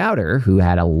friend Chowder, who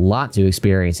had a lot to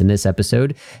experience in this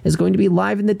episode, is going to be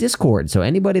live in the Discord. So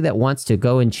anybody that wants to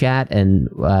go and chat and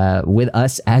with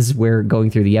us as we're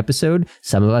going through the episode,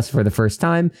 some of us for the first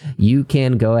time, you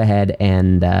can go ahead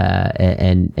and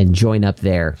join up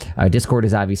there. Our Discord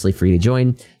is obviously free to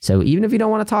join, so even if you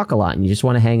don't want to talk a lot and you just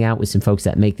want to hang out with some folks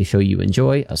that make the show you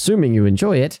enjoy, assuming you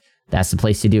enjoy it, that's the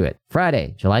place to do it.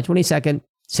 Friday, July 22nd,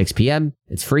 6 p.m.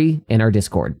 It's free in our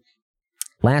Discord.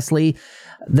 Lastly,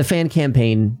 the fan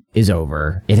campaign is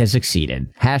over. It has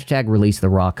succeeded. Hashtag Release the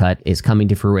Raw Cut is coming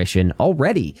to fruition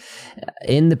already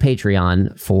in the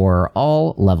Patreon for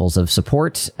all levels of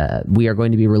support. We are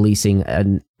going to be releasing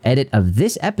an edit of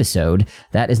this episode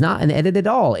that is not an edit at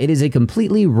all. It is a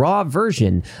completely raw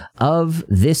version of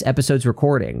this episode's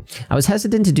recording. I was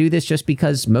hesitant to do this just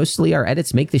because mostly our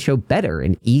edits make the show better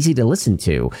and easy to listen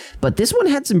to, but this one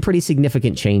had some pretty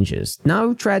significant changes.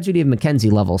 No Tragedy of Mackenzie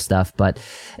level stuff, but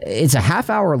it's a half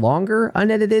hour longer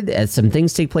unedited as some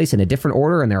things take place in a different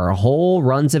order, and there are whole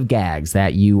runs of gags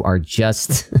that you are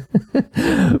just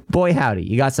boy howdy,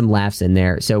 you got some laughs in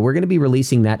there. So we're going to be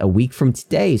releasing that a week from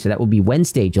today, so that will be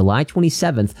Wednesday, July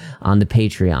 27th on the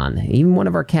Patreon. Even one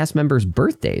of our cast members'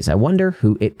 birthdays. I wonder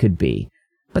who it could be.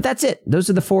 But that's it. Those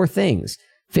are the 4 things.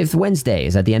 Fifth Wednesday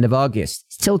is at the end of August.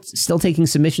 Still taking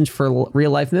submissions for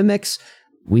Real Life Mimics.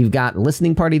 We've got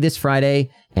listening party this Friday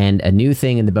and a new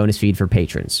thing in the bonus feed for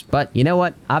patrons. But you know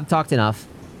what? I've talked enough.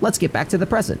 Let's get back to the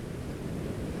present.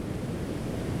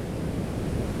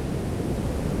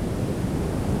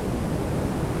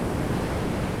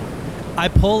 I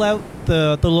pull out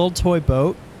the little toy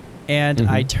boat and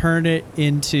I turn it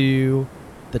into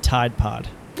the Tide Pod.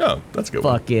 Oh, that's a good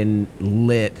one. Fucking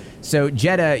lit. So,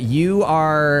 Jeddah, you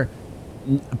are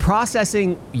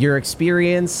processing your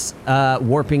experience,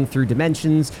 warping through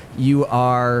dimensions. You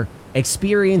are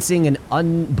experiencing an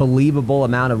unbelievable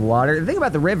amount of water. The thing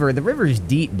about the river is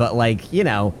deep, but like, you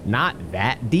know, not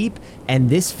that deep. And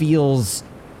this feels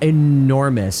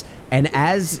enormous. And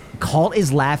as Colt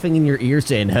is laughing in your ear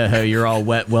saying, you're all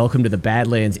wet, welcome to the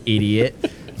Badlands, idiot.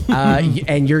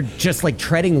 And you're just like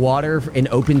treading water in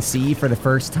open sea for the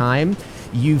first time,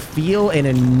 you feel an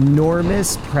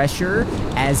enormous pressure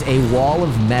as a wall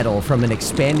of metal from an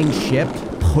expanding ship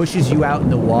pushes you out in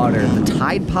the water. The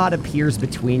Tide Pod appears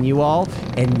between you all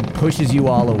and pushes you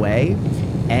all away.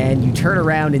 And you turn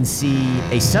around and see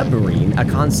a submarine, a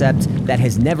concept that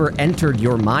has never entered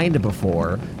your mind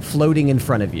before, floating in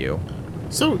front of you.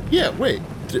 So, yeah, wait.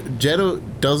 Jeddah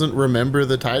doesn't remember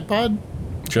the Tide Pod?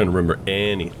 Trying to remember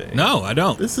anything. No, I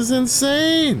don't. This is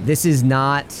insane. This is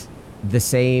not the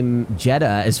same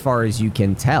Jeddah as far as you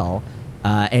can tell.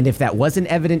 And if that wasn't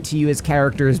evident to you as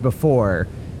characters before,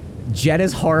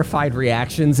 Jeddah's horrified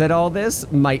reactions at all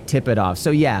this might tip it off.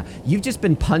 So yeah, you've just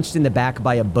been punched in the back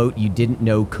by a boat you didn't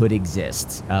know could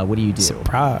exist. What do you do?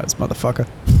 Surprise, motherfucker.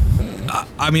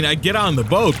 I mean, I get on the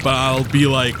boat, but I'll be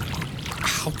like,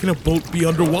 how can a boat be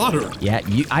underwater? Yeah,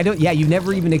 you've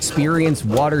never even experienced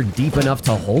water deep enough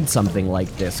to hold something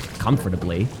like this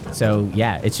comfortably. So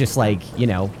yeah, it's just like, you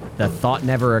know, the thought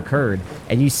never occurred.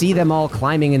 And you see them all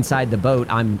climbing inside the boat.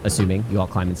 I'm assuming you all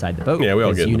climb inside the boat. Yeah, we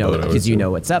all get in the boat. Because you know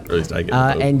what's up. Or at least I get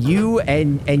in the boat.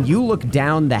 And you look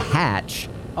down the hatch.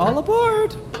 All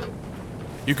aboard.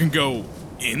 You can go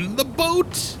in the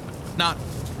boat, not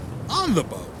on the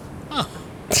boat. Huh.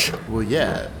 Well,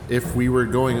 yeah. If we were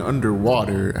going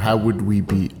underwater, how would we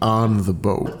be on the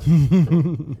boat?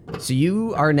 So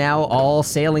you are now all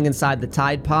sailing inside the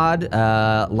Tide Pod.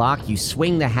 Locke, you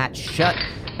swing the hatch shut,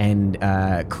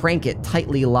 and crank it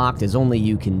tightly locked as only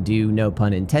you can do, no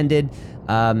pun intended.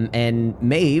 And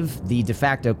Maeve, the de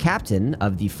facto captain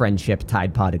of the Friendship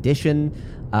Tide Pod Edition,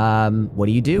 what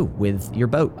do you do with your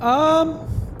boat?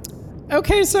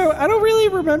 Okay, so I don't really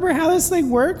remember how this thing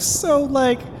works, so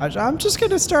like I'm just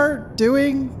gonna start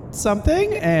doing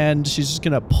something, and she's just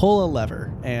gonna pull a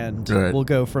lever, and we'll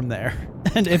go from there.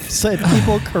 And if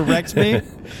people correct me,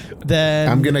 then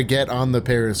I'm gonna get on the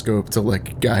periscope to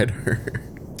like guide her.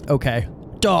 Okay.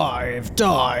 Dive.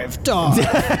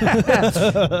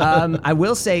 I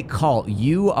will say, Colt,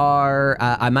 you are,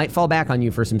 I might fall back on you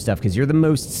for some stuff because you're the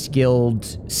most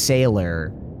skilled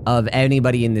sailor of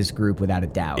anybody in this group without a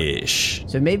doubt. Ish.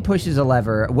 So Maeve pushes a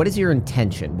lever. What is your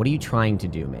intention? What are you trying to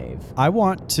do, Maeve? I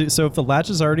want to, so if the latch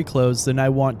is already closed, then I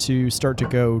want to start to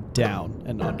go down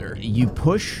and under. You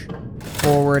push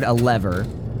forward a lever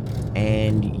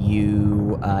and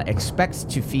you expect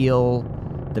to feel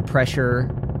the pressure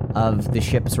of the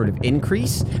ship sort of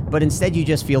increase, but instead you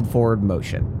just feel forward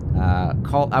motion.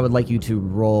 Colt, I would like you to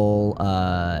roll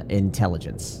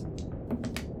intelligence.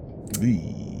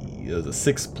 There's a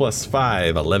 6 +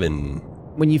 5, 11.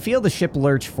 When you feel the ship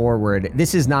lurch forward,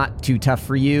 this is not too tough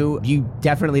for you. You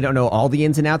definitely don't know all the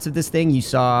ins and outs of this thing. You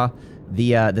saw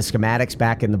the schematics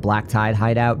back in the Black Tide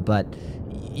hideout, but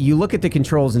you look at the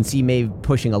controls and see Maeve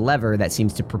pushing a lever that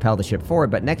seems to propel the ship forward,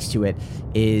 but next to it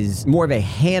is more of a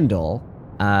handle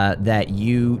that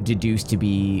you deduce to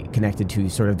be connected to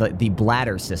sort of the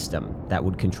bladder system that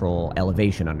would control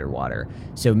elevation underwater.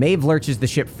 So Maeve lurches the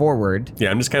ship forward. Yeah,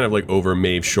 I'm just kind of like over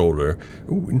Maeve's shoulder.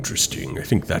 Oh, interesting. I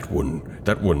think that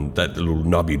little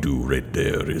knobby-doo right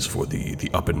there is for the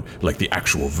up and, like the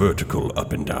actual vertical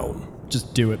up and down.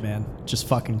 Just do it, man. Just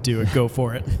fucking do it. Go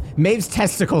for it. Maeve's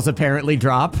testicles apparently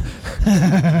drop.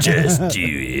 Just do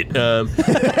it.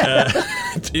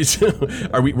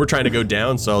 We're trying to go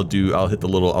down, so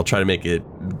I'll try to make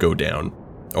it go down.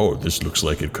 Oh, this looks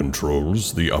like it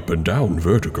controls the up and down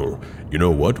vertical. You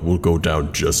know what? We'll go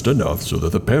down just enough so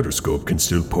that the periscope can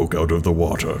still poke out of the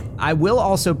water. I will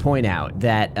also point out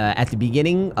that at the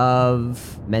beginning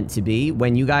of Meant to Be,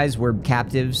 when you guys were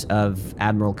captives of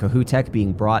Admiral Kahutek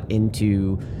being brought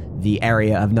into the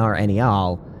area of Nar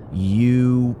Enial,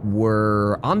 you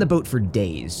were on the boat for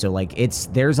days. So like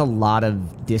there's a lot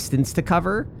of distance to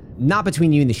cover. Not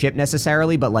between you and the ship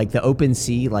necessarily, but like the open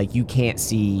sea, like you can't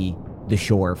see the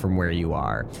shore from where you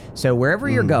are. So wherever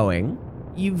you're going,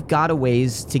 you've got a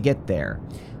ways to get there.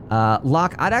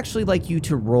 Locke, I'd actually like you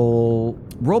to roll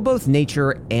both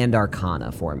nature and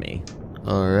arcana for me.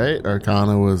 All right,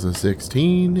 arcana was a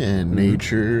 16 and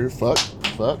nature, fuck.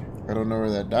 I don't know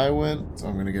where that die went, so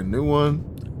I'm gonna get a new one.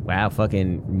 Wow,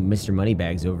 fucking Mr.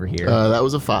 Moneybags over here. That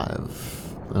was a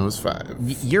 5. That was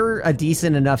 5. You're a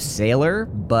decent enough sailor,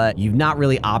 but you've not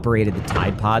really operated the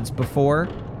Tide Pods before.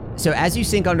 So as you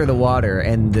sink under the water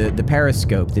and the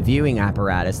periscope, the viewing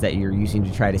apparatus that you're using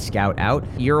to try to scout out,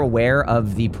 you're aware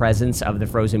of the presence of the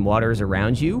frozen waters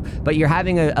around you, but you're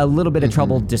having a little bit of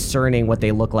trouble discerning what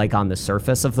they look like on the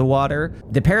surface of the water.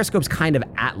 The periscope's kind of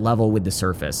at level with the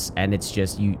surface, and it's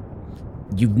just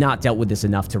you've not dealt with this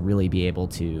enough to really be able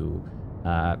to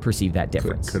perceive that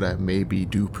difference. Could I maybe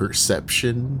do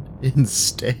perception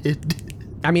instead?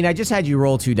 I mean, I just had you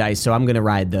roll 2 dice, so I'm going to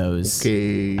ride those.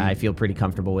 Okay. I feel pretty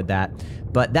comfortable with that.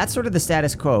 But that's sort of the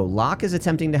status quo. Locke is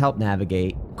attempting to help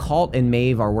navigate. Colt and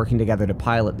Maeve are working together to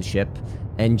pilot the ship.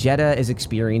 And Jeddah is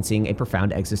experiencing a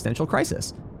profound existential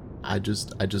crisis. I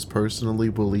just personally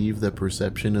believe that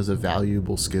perception is a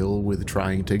valuable skill with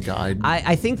trying to guide.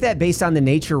 I think that based on the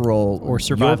nature roll, or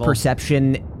survival, your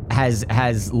perception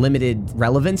has limited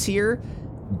relevance here.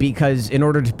 Because in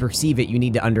order to perceive it, you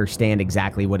need to understand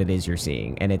exactly what it is you're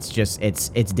seeing. And it's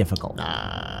difficult.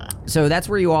 So that's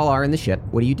where you all are in the ship.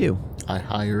 What do you do? I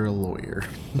hire a lawyer.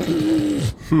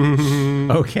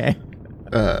 Okay.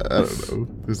 I don't know.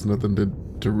 There's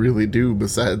nothing to really do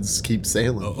besides keep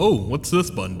sailing. Oh, what's this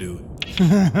bun do?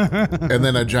 And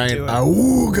then a giant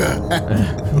auga.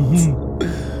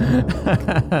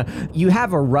 You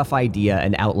have a rough idea,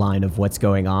 an outline of what's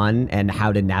going on and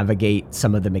how to navigate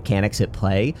some of the mechanics at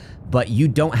play, but you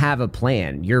don't have a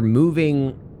plan. You're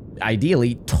moving,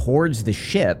 ideally, towards the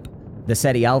ship, the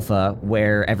Ceti Alpha,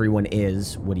 where everyone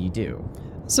is. What do you do?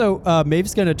 So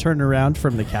Maeve's going to turn around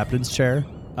from the captain's chair.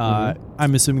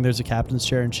 I'm assuming there's a captain's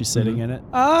chair and she's sitting in it.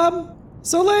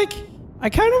 So like, I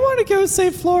kind of want to go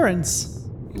save Florence.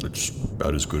 That's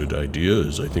about as good an idea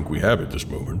as I think we have at this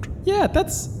moment. Yeah,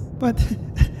 that's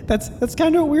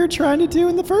kind of what we were trying to do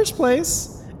in the first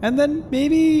place. And then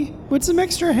maybe with some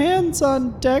extra hands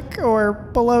on deck or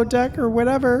below deck or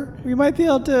whatever, we might be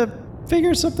able to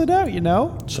figure something out, you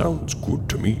know? Sounds good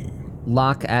to me.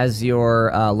 Locke, as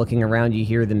you're looking around, you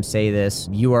hear them say this.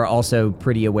 You are also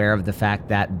pretty aware of the fact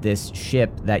that this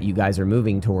ship that you guys are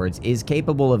moving towards is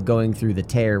capable of going through the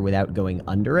tear without going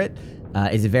under it.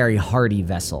 Is a very hardy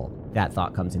vessel. That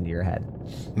thought comes into your head.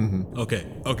 Okay,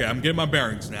 I'm getting my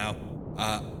bearings now.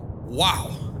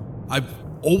 Wow. I've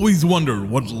always wondered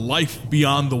what life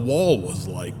beyond the wall was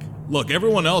like. Look,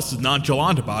 everyone else is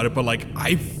nonchalant about it, but like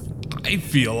I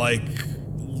feel like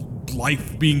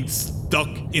life being stuck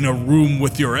in a room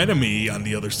with your enemy on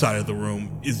the other side of the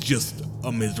room is just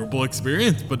a miserable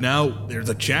experience. But now there's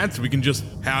a chance we can just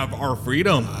have our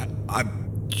freedom.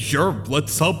 I'm sure.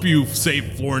 Let's help you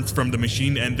save Florence from the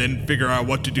machine and then figure out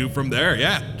what to do from there.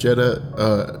 Yeah.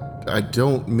 Jeddah, I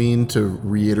don't mean to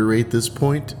reiterate this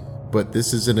point, but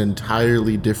this is an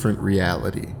entirely different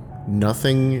reality.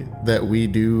 Nothing that we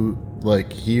do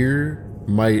like here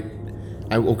might...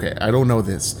 I don't know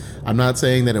this. I'm not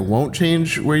saying that it won't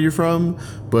change where you're from,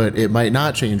 but it might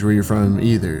not change where you're from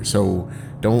either. So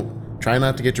try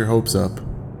not to get your hopes up.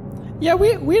 Yeah,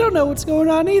 we don't know what's going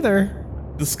on either.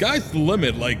 The sky's the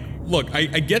limit. Like, look, I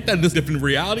get that this is a different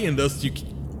reality and thus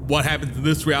what happens in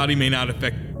this reality may not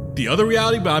affect the other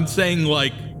reality, but I'm saying,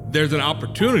 like, there's an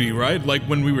opportunity, right? Like,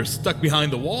 when we were stuck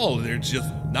behind the wall, there's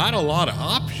just not a lot of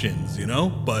options, you know?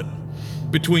 But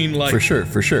between, like... For sure.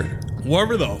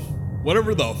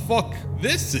 Whatever the fuck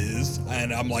this is,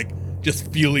 and I'm, like,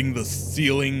 just feeling the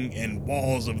ceiling and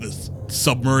walls of this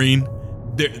submarine,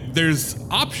 there's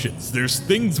options. There's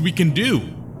things we can do.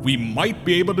 We might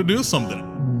be able to do something.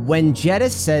 When Jeddah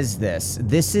says this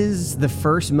is the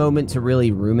first moment to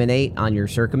really ruminate on your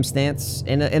circumstance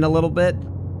in a little bit.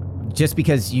 Just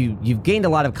because you've gained a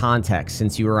lot of context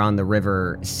since you were on the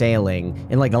river sailing.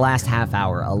 In like the last half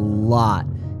hour, a lot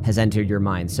has entered your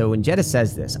mind. So when Jeddah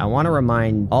says this, I want to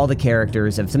remind all the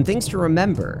characters of some things to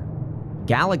remember.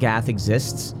 Galagath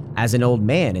exists as an old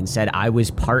man and said, I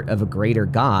was part of a greater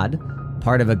god,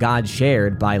 part of a god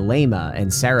shared by Lema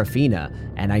and Seraphina,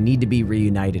 and I need to be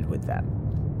reunited with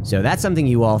them. So that's something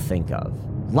you all think of.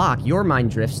 Locke, your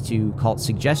mind drifts to cult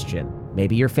suggestion.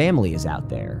 Maybe your family is out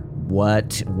there.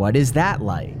 What is that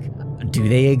like? Do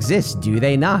they exist? Do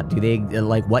they not? Do they,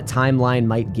 like, what timeline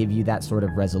might give you that sort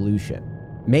of resolution?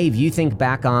 Maeve, you think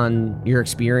back on your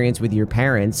experience with your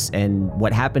parents and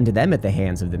what happened to them at the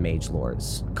hands of the Mage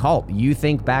Lords. Cult, you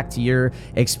think back to your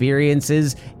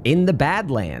experiences in the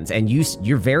Badlands, and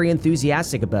you're very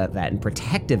enthusiastic about that and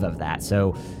protective of that.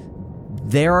 So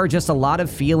there are just a lot of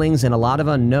feelings and a lot of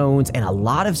unknowns and a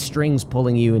lot of strings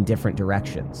pulling you in different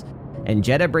directions. And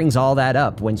Jeddah brings all that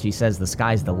up when she says the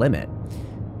sky's the limit.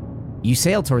 You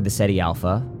sail toward the Ceti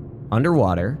Alpha,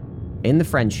 underwater, in the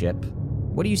Friendship.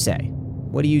 What do you say?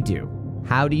 What do you do?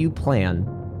 How do you plan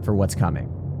for what's coming?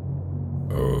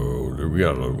 Oh, we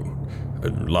got a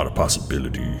lot of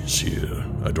possibilities here.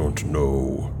 I don't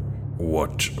know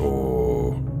what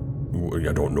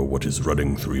is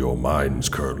running through your minds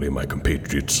currently, my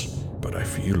compatriots, but I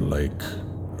feel like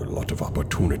a lot of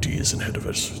opportunity is ahead of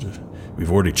us.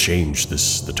 We've already changed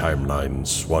the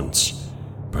timelines once.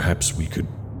 Perhaps we could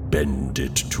bend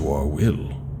it to our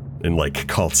will. And, like,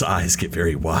 Cult's eyes get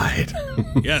very wide.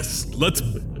 Yes, let's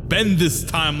bend this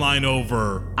timeline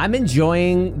over. I'm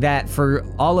enjoying that for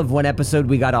all of one episode,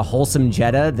 we got a wholesome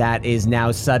Jeddah that is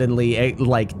now suddenly,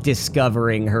 like,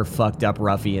 discovering her fucked up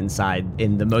ruffian side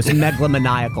in the most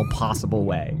megalomaniacal possible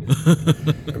way.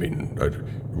 I mean,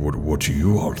 what do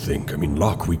you all think? I mean,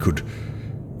 Locke, we could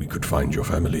find your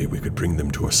family. We could bring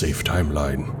them to a safe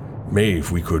timeline.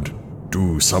 Maeve, we could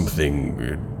do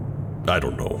something... I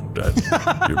don't know.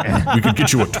 We could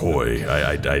get you a toy.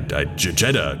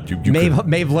 Jeddah, you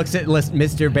Maeve looks at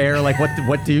Mr. Bear like,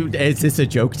 is this a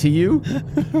joke to you?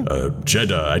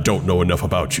 Jeddah, I don't know enough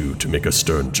about you to make a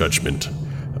stern judgment.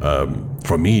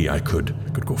 For me, I could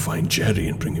go find Jerry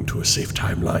and bring him to a safe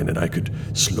timeline, and I could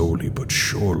slowly but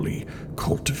surely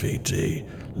cultivate a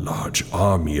large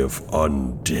army of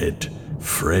undead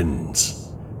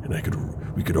friends. And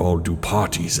we could all do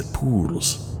parties at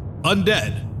pools.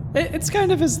 Undead? It's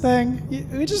kind of his thing.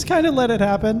 We just kind of let it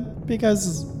happen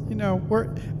because, you know,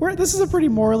 this is a pretty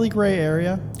morally gray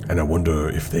area. And I wonder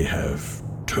if they have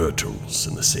turtles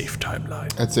in the safe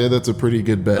timeline. I'd say that's a pretty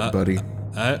good bet, buddy.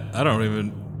 I don't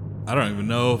even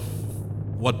know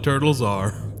what turtles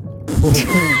are.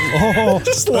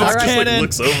 Just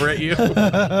looks over at you.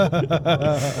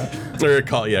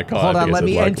 Call. Hold on, let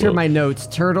me enter my notes.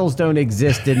 Turtles don't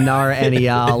exist in Nar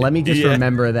Enial. Let me just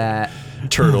remember that.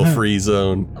 Turtle-free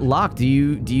zone. Locke, do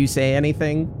you say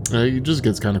anything? He just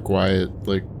gets kind of quiet.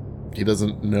 Like, he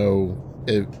doesn't know.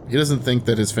 He doesn't think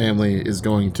that his family is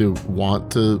going to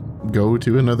want to go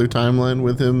to another timeline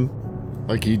with him.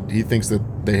 Like he thinks that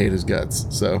they hate his guts.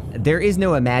 So There is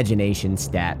no imagination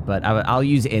stat, but I'll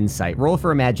use insight. Roll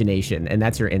for imagination, and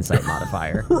that's your insight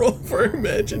modifier. Roll for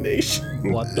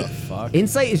imagination. What the fuck?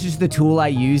 Insight is just the tool I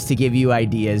use to give you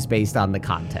ideas based on the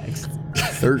context.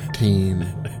 13.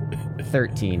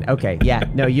 13. Okay, yeah.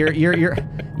 No,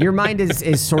 your mind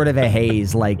is sort of a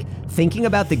haze. Like thinking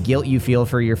about the guilt you feel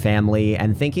for your family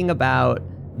and thinking about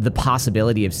the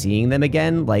possibility of seeing them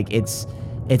again. Like it's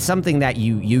something that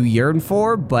you yearn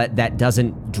for, but that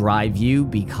doesn't drive you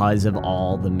because of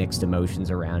all the mixed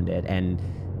emotions around it. And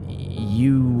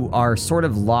you are sort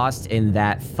of lost in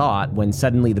that thought when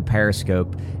suddenly the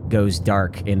periscope goes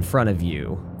dark in front of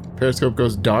you. Periscope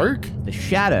goes dark? The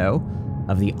shadow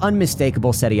of the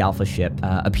unmistakable SETI Alpha ship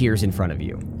appears in front of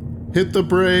you. Hit the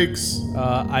brakes.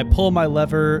 I pull my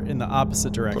lever in the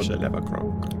opposite direction.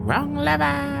 Wrong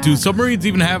lever. Do submarines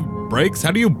even have brakes?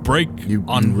 How do you brake You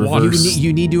on reverse. water?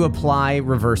 You need to apply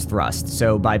reverse thrust.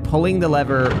 So by pulling the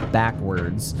lever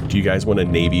backwards, Do you guys want a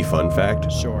Navy fun fact?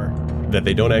 Sure. That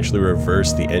they don't actually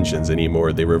reverse the engines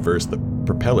anymore. They reverse the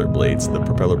propeller blades. The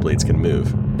propeller blades can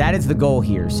move. that is the goal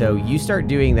here. So you start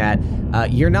doing that.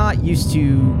 You're not used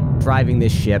to driving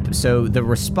this ship, so the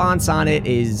response on it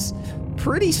is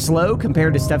pretty slow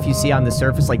compared to stuff you see on the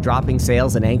surface, like dropping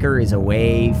sails and anchor is a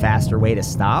way faster way to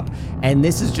stop. And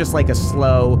this is just like a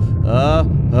slow,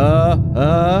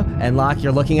 and Locke,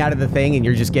 you're looking out of the thing and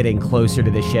you're just getting closer to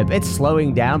the ship. It's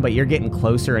slowing down, but you're getting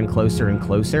closer and closer and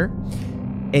closer.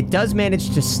 It does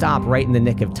manage to stop right in the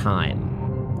nick of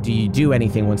time. Do you do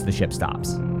anything once the ship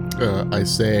stops? I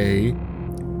say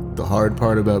the hard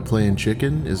part about playing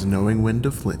chicken is knowing when to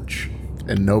flinch.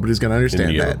 And nobody's going to And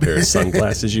understand you have that. a pair of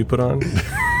sunglasses you put on?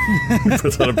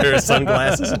 Puts on a pair of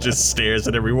sunglasses and just stares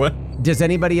at everyone. Does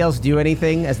anybody else do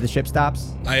anything as the ship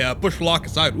stops? I push Locke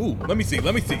aside. Ooh, let me see.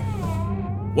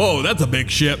 Whoa, that's a big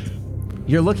ship.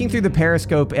 You're looking through the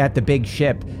periscope at the big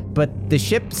ship, but the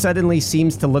ship suddenly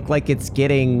seems to look like it's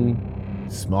getting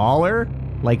smaller,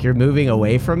 like you're moving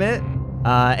away from it,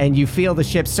 and you feel the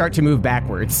ship start to move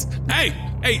backwards. Hey,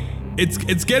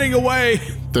 it's getting away.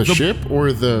 The ship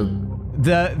or the...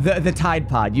 The Tide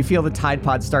Pod. You feel the Tide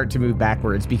Pod start to move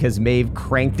backwards because Maeve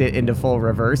cranked it into full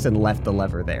reverse and left the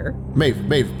lever there.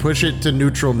 Maeve, push it to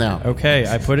neutral now. Okay,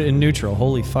 I put it in neutral.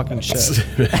 Holy fucking shit.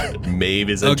 Maeve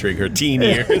is entering her teen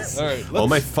years. All right, Oh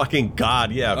my fucking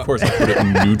god, yeah, of course I put it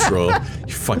in neutral.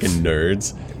 You fucking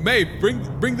nerds. Maeve,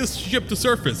 bring this ship to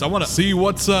surface. I want to see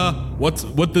what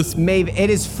this. Maeve,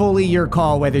 it is fully your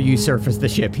call whether you surface the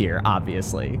ship here,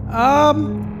 obviously.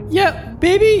 Yeah,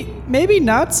 maybe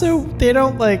not so they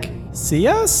don't, like, see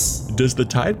us? Does the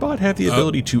Tide Pod have the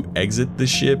ability to exit the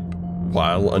ship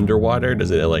while underwater?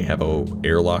 Does it like have a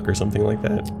airlock or something like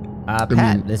that?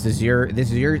 Pat, this is your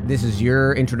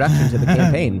introduction to the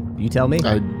campaign. You tell me.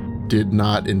 I did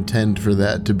not intend for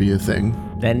that to be a thing.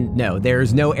 Then no,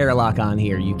 there's no airlock on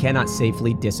here. You cannot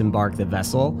safely disembark the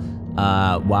vessel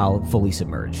while fully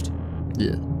submerged.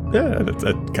 Yeah. Yeah,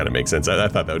 that kind of makes sense. I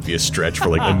thought that would be a stretch for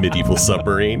like a medieval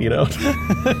submarine, you know?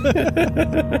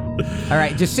 All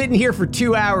right, just sitting here for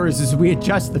 2 hours as we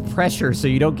adjust the pressure so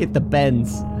you don't get the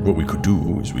bends. What we could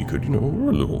do is we could,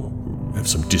 have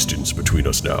some distance between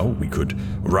us now. We could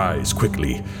rise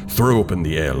quickly, throw open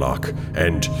the airlock,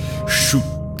 and shoot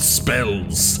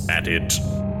spells at it.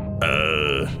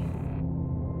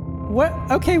 What?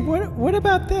 Okay, what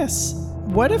about this?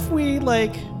 What if we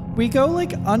go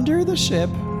under the ship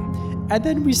and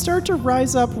then we start to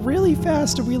rise up really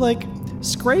fast and we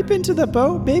scrape into the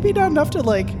boat, maybe not enough to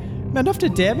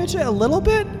damage it a little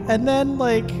bit, and then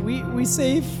we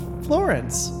save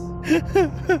Florence.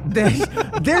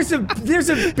 There's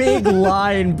a big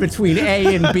line between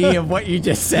A and B of what you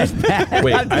just said, Pat.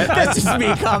 Wait, that's just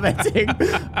me commenting.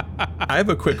 I have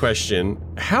a quick question.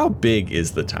 How big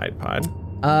is the Tide Pod?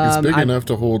 It's big enough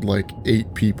to hold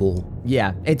 8 people.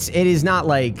 Yeah, it is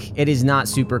not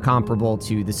super comparable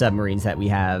to the submarines that we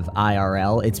have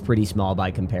IRL. It's pretty small by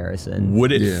comparison.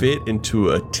 Would it Yeah. fit into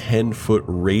a 10-foot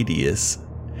radius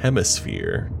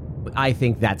hemisphere? I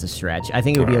think that's a stretch. I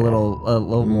think it would be a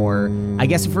little more. I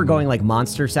guess if we're going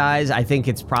monster size, I think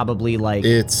it's probably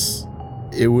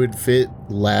It would fit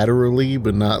laterally,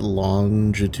 but not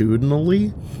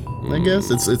longitudinally. I guess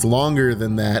it's longer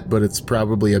than that, but it's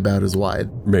probably about as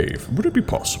wide. Maeve, would it be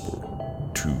possible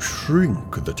to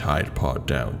shrink the Tide Pod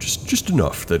down just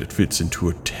enough that it fits into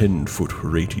a 10-foot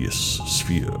radius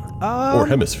sphere? Or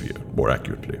hemisphere, more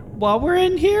accurately. While we're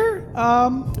in here,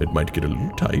 It might get a little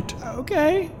tight.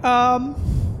 okay,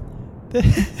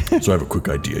 So I have a quick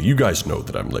idea. You guys know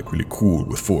that I'm really cool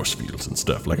with force fields and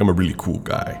stuff. I'm a really cool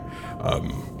guy.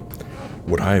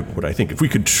 What I think, if we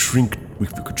could shrink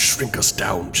if we could shrink us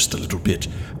down just a little bit,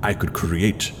 I could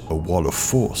create a wall of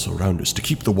force around us to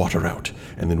keep the water out.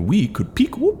 And then we could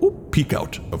peek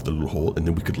out of the little hole, and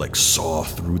then we could like saw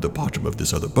through the bottom of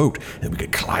this other boat, and we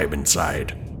could climb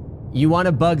inside. You want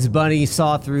a Bugs Bunny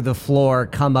saw through the floor,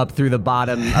 come up through the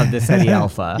bottom of the SETI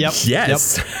Alpha. Yep.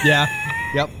 Yes. Yep. Yeah.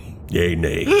 Yep. Yay,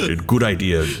 nay. Good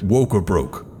idea. Woke or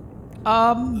broke?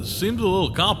 Seems a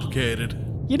little complicated.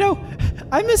 You know,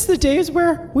 I miss the days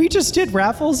where we just did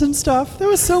raffles and stuff. That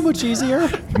was so much easier.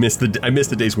 I miss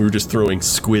the days we were just throwing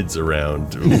squids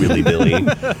around willy-nilly.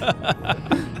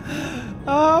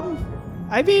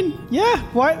 I mean, yeah,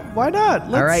 why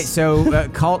not? All right, so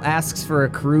Cult asks for a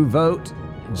crew vote.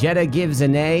 Jeddah gives a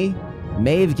nay.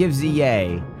 Maeve gives a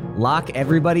yay. Locke,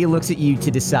 everybody looks at you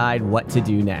to decide what to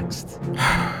do next.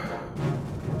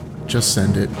 Just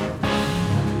send it.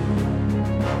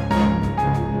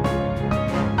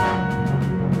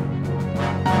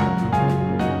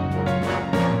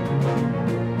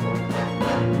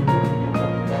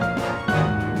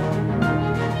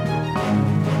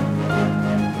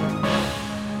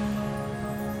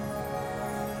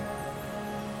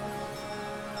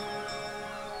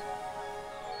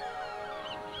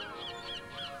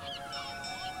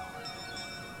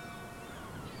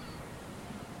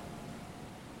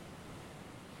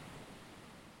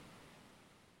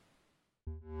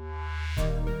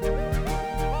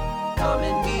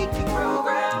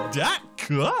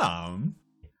 .com.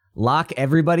 Locke,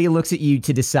 everybody looks at you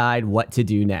to decide what to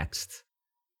do next.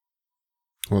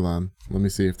 Hold on. Let me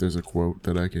see if there's a quote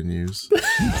that I can use.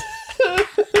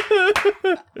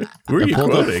 Who are you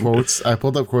quoting? I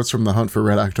pulled up quotes from The Hunt for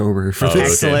Red October. For Oh,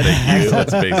 this. okay, thank you.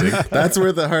 That's amazing. That's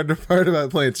where the hard part about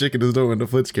playing chicken is knowing when the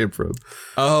flinch came from.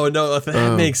 Oh, no,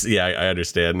 that makes... Yeah, I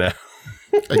understand now.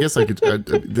 I guess I could.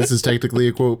 This is technically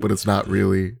a quote, but it's not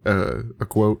really a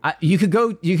quote. You could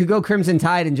go Crimson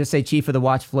Tide and just say Chief of the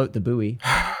Watch float the buoy.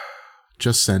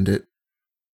 Just send it.